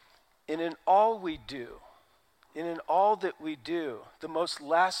 and in all we do, and in all that we do, the most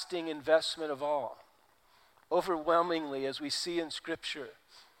lasting investment of all, overwhelmingly, as we see in Scripture,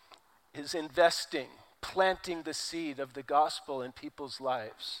 is investing, planting the seed of the gospel in people's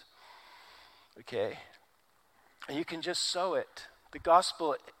lives. Okay? And you can just sow it. The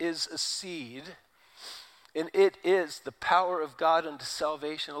gospel is a seed, and it is the power of God unto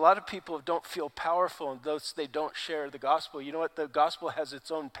salvation. A lot of people don't feel powerful, and those they don't share the gospel. You know what? The gospel has its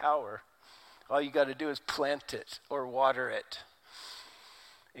own power. All you got to do is plant it or water it.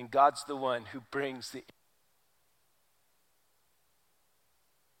 And God's the one who brings the...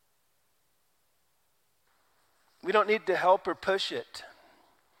 We don't need to help or push it.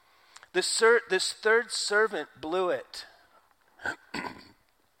 This third servant blew it.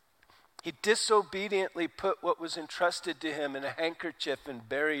 He disobediently put what was entrusted to him in a handkerchief and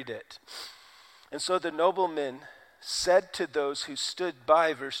buried it. And so the nobleman said to those who stood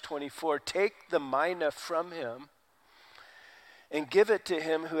by, verse 24, take the mina from him and give it to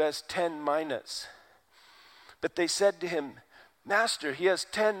him who has 10 minas. But they said to him, Master, he has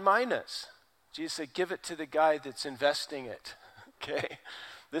 10 minas. Jesus said, give it to the guy that's investing it. Okay?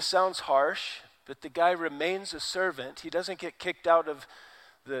 This sounds harsh, but the guy remains a servant. He doesn't get kicked out of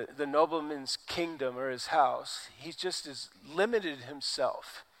the nobleman's kingdom or his house. He just has limited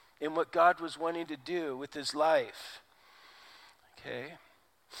himself in what God was wanting to do with his life. Okay?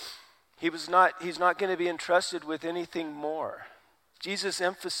 He's not going to be entrusted with anything more. Jesus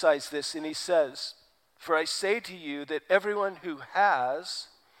emphasized this, and he says, for I say to you that everyone who has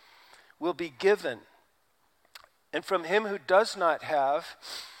will be given, and from him who does not have,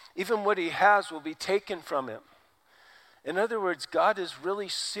 even what he has will be taken from him. In other words, God is really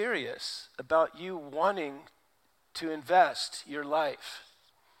serious about you wanting to invest your life,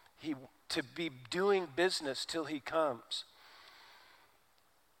 to be doing business till he comes.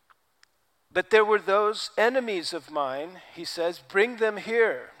 But there were those enemies of mine, he says, bring them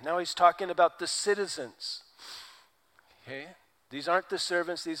here. Now he's talking about the citizens. Okay? These aren't the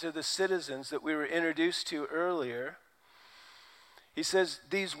servants, these are the citizens that we were introduced to earlier. He says,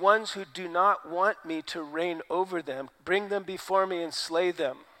 these ones who do not want me to reign over them, bring them before me and slay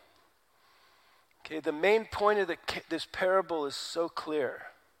them. Okay, the main point of this parable is so clear.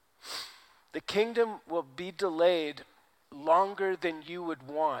 The kingdom will be delayed longer than you would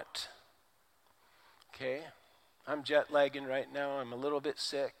want. Okay, I'm jet lagging right now. I'm a little bit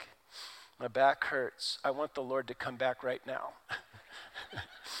sick. My back hurts. I want the Lord to come back right now.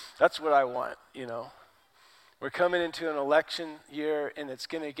 That's what I want, you know. We're coming into an election year, and it's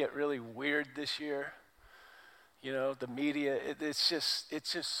going to get really weird this year. You know, the media, it's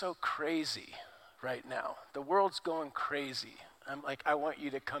just so crazy right now. The world's going crazy. I'm like, I want you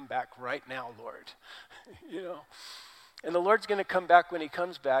to come back right now, Lord. You know. And the Lord's going to come back when he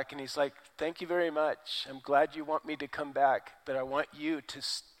comes back, and he's like, thank you very much. I'm glad you want me to come back, but I want you to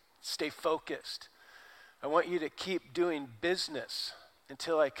stay focused. I want you to keep doing business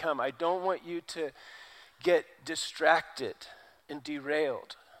until I come. I don't want you to get distracted and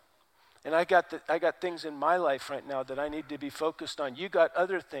derailed. And I got things in my life right now that I need to be focused on. You got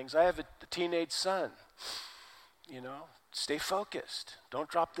other things. I have a teenage son, you know. Stay focused. Don't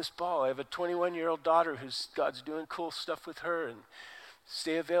drop this ball. I have a 21-year-old daughter who's God's doing cool stuff with her, and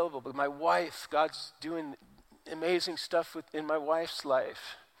stay available. But my wife, God's doing amazing stuff in my wife's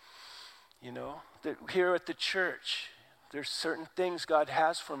life. You know, that here at the church, there's certain things God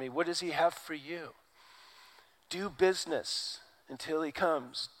has for me. What does he have for you? Do business until he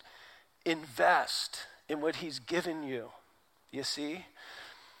comes. Invest in what he's given you. You see?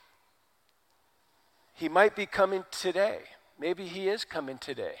 He might be coming today. Maybe he is coming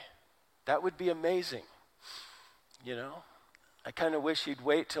today. That would be amazing. You know, I kind of wish he'd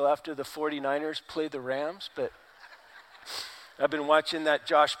wait till after the 49ers play the Rams, but I've been watching that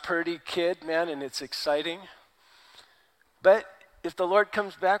Josh Purdy kid, man, and it's exciting. But if the Lord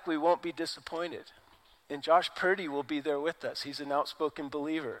comes back, we won't be disappointed. And Josh Purdy will be there with us. He's an outspoken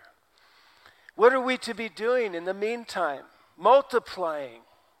believer. What are we to be doing in the meantime? Multiplying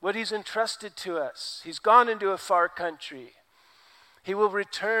what he's entrusted to us. He's gone into a far country. He will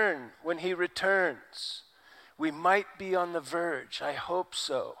return when he returns. We might be on the verge. I hope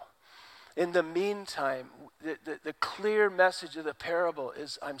so. In the meantime, the clear message of the parable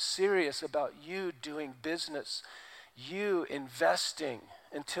is I'm serious about you doing business, you investing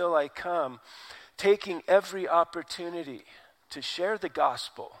until I come, taking every opportunity to share the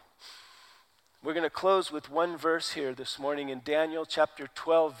gospel. We're going to close with one verse here this morning in Daniel chapter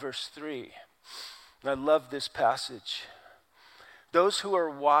 12, verse 3. And I love this passage. Those who are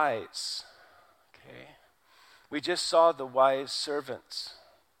wise, okay? We just saw the wise servants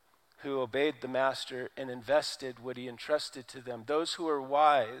who obeyed the master and invested what he entrusted to them. Those who are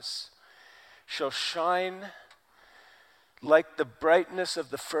wise shall shine like the brightness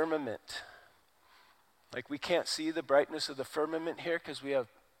of the firmament. Like we can't see the brightness of the firmament here because we have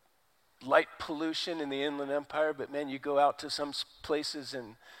light pollution in the Inland Empire, but man, you go out to some places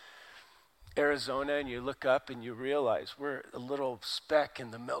in Arizona and you look up and you realize we're a little speck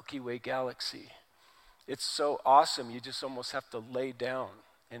in the Milky Way galaxy. It's so awesome, you just almost have to lay down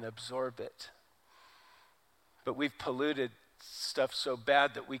and absorb it. But we've polluted stuff so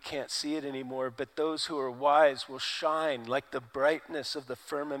bad that we can't see it anymore. But those who are wise will shine like the brightness of the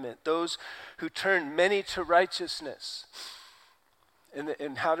firmament. Those who turn many to righteousness.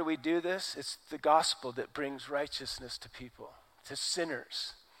 And how do we do this? It's the gospel that brings righteousness to people, to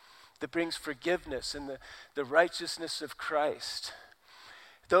sinners, that brings forgiveness and the righteousness of Christ.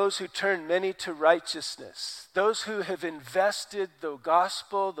 Those who turn many to righteousness, those who have invested the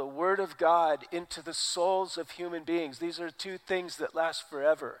gospel, the word of God, into the souls of human beings. These are two things that last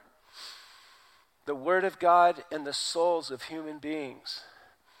forever. The word of God and the souls of human beings.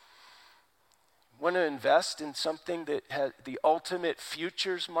 want to invest in something that has the ultimate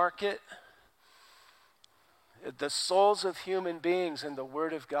futures market, the souls of human beings and the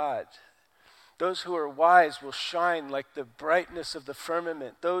Word of God. Those who are wise will shine like the brightness of the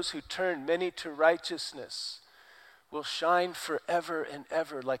firmament. Those who turn many to righteousness will shine forever and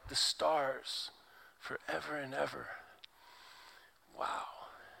ever like the stars, forever and ever. Wow.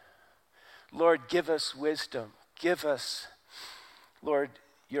 Lord, give us wisdom. Give us, Lord,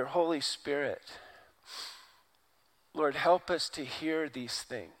 your Holy Spirit. Lord, help us to hear these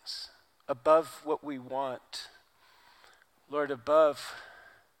things above what we want. Lord, above,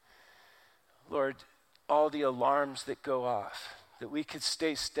 Lord, all the alarms that go off, that we could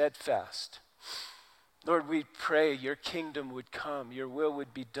stay steadfast. Lord, we pray your kingdom would come, your will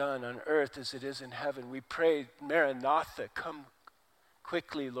would be done on earth as it is in heaven. We pray, Maranatha, come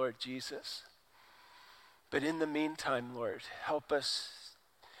quickly, Lord Jesus. But in the meantime, Lord, help us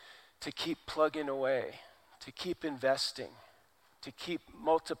to keep plugging away, to keep investing, to keep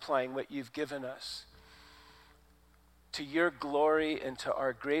multiplying what you've given us. To your glory and to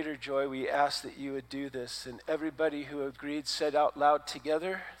our greater joy, we ask that you would do this. And everybody who agreed said out loud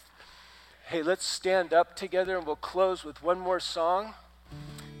together, hey, let's stand up together and we'll close with one more song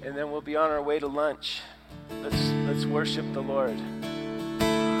and then we'll be on our way to lunch. Let's worship the Lord.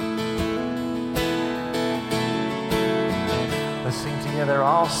 Let's sing together,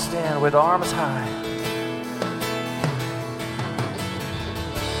 all stand with arms high.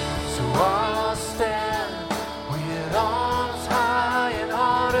 So all stand with arms high and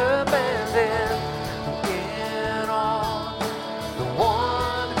heart abandoned in all the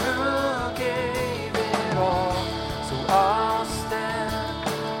one who gave it all. So I'll stand,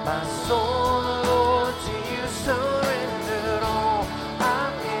 my soul, Lord, to you surrendered. All I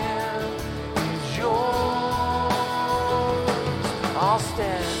am is yours. I'll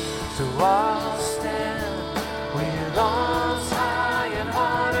stand, so I'll stand with arms high and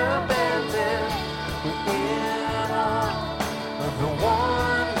heart abandoned within all of the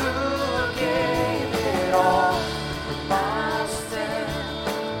one who gave it all. And I'll stand,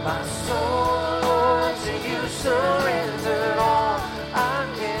 my soul, Lord, to you surrendered. All I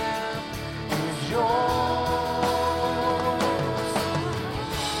am is yours,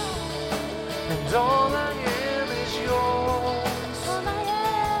 and all I am is yours.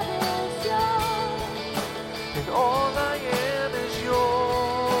 And all I am is yours.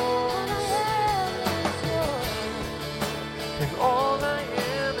 And all I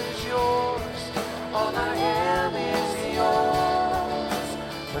am is yours. All I am is yours.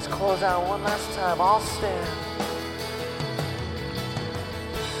 Let's close out one last time. I'll stand.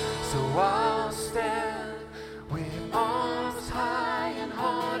 So I'll stand with arms high and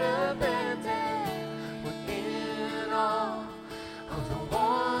heart abandoned within all of the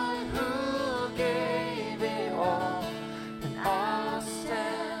one who gave it all. And I'll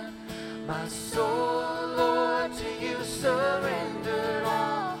stand, my soul, Lord, to you surrendered.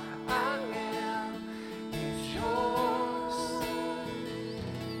 All I am is yours.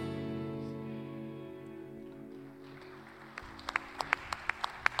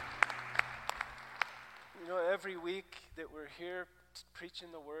 You know, every week that we're here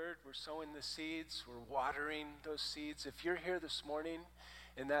preaching the word, we're sowing the seeds, we're watering those seeds. If you're here this morning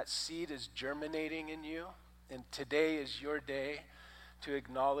and that seed is germinating in you, and today is your day to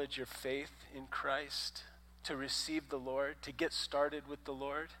acknowledge your faith in Christ, to receive the Lord, to get started with the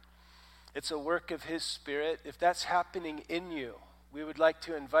Lord, it's a work of His Spirit. If that's happening in you, we would like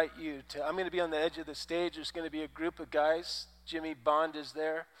to invite you to, I'm going to be on the edge of the stage. There's going to be a group of guys. Jimmy Bond is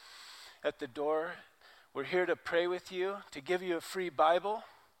there at the door. We're here to pray with you, to give you a free Bible,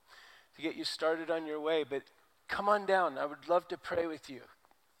 to get you started on your way. But come on down. I would love to pray with you.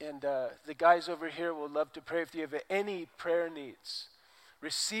 And the guys over here will love to pray with you. If you have any prayer needs,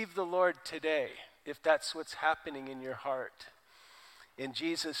 receive the Lord today, if that's what's happening in your heart. In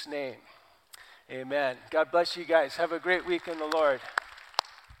Jesus' name, amen. God bless you guys. Have a great week in the Lord.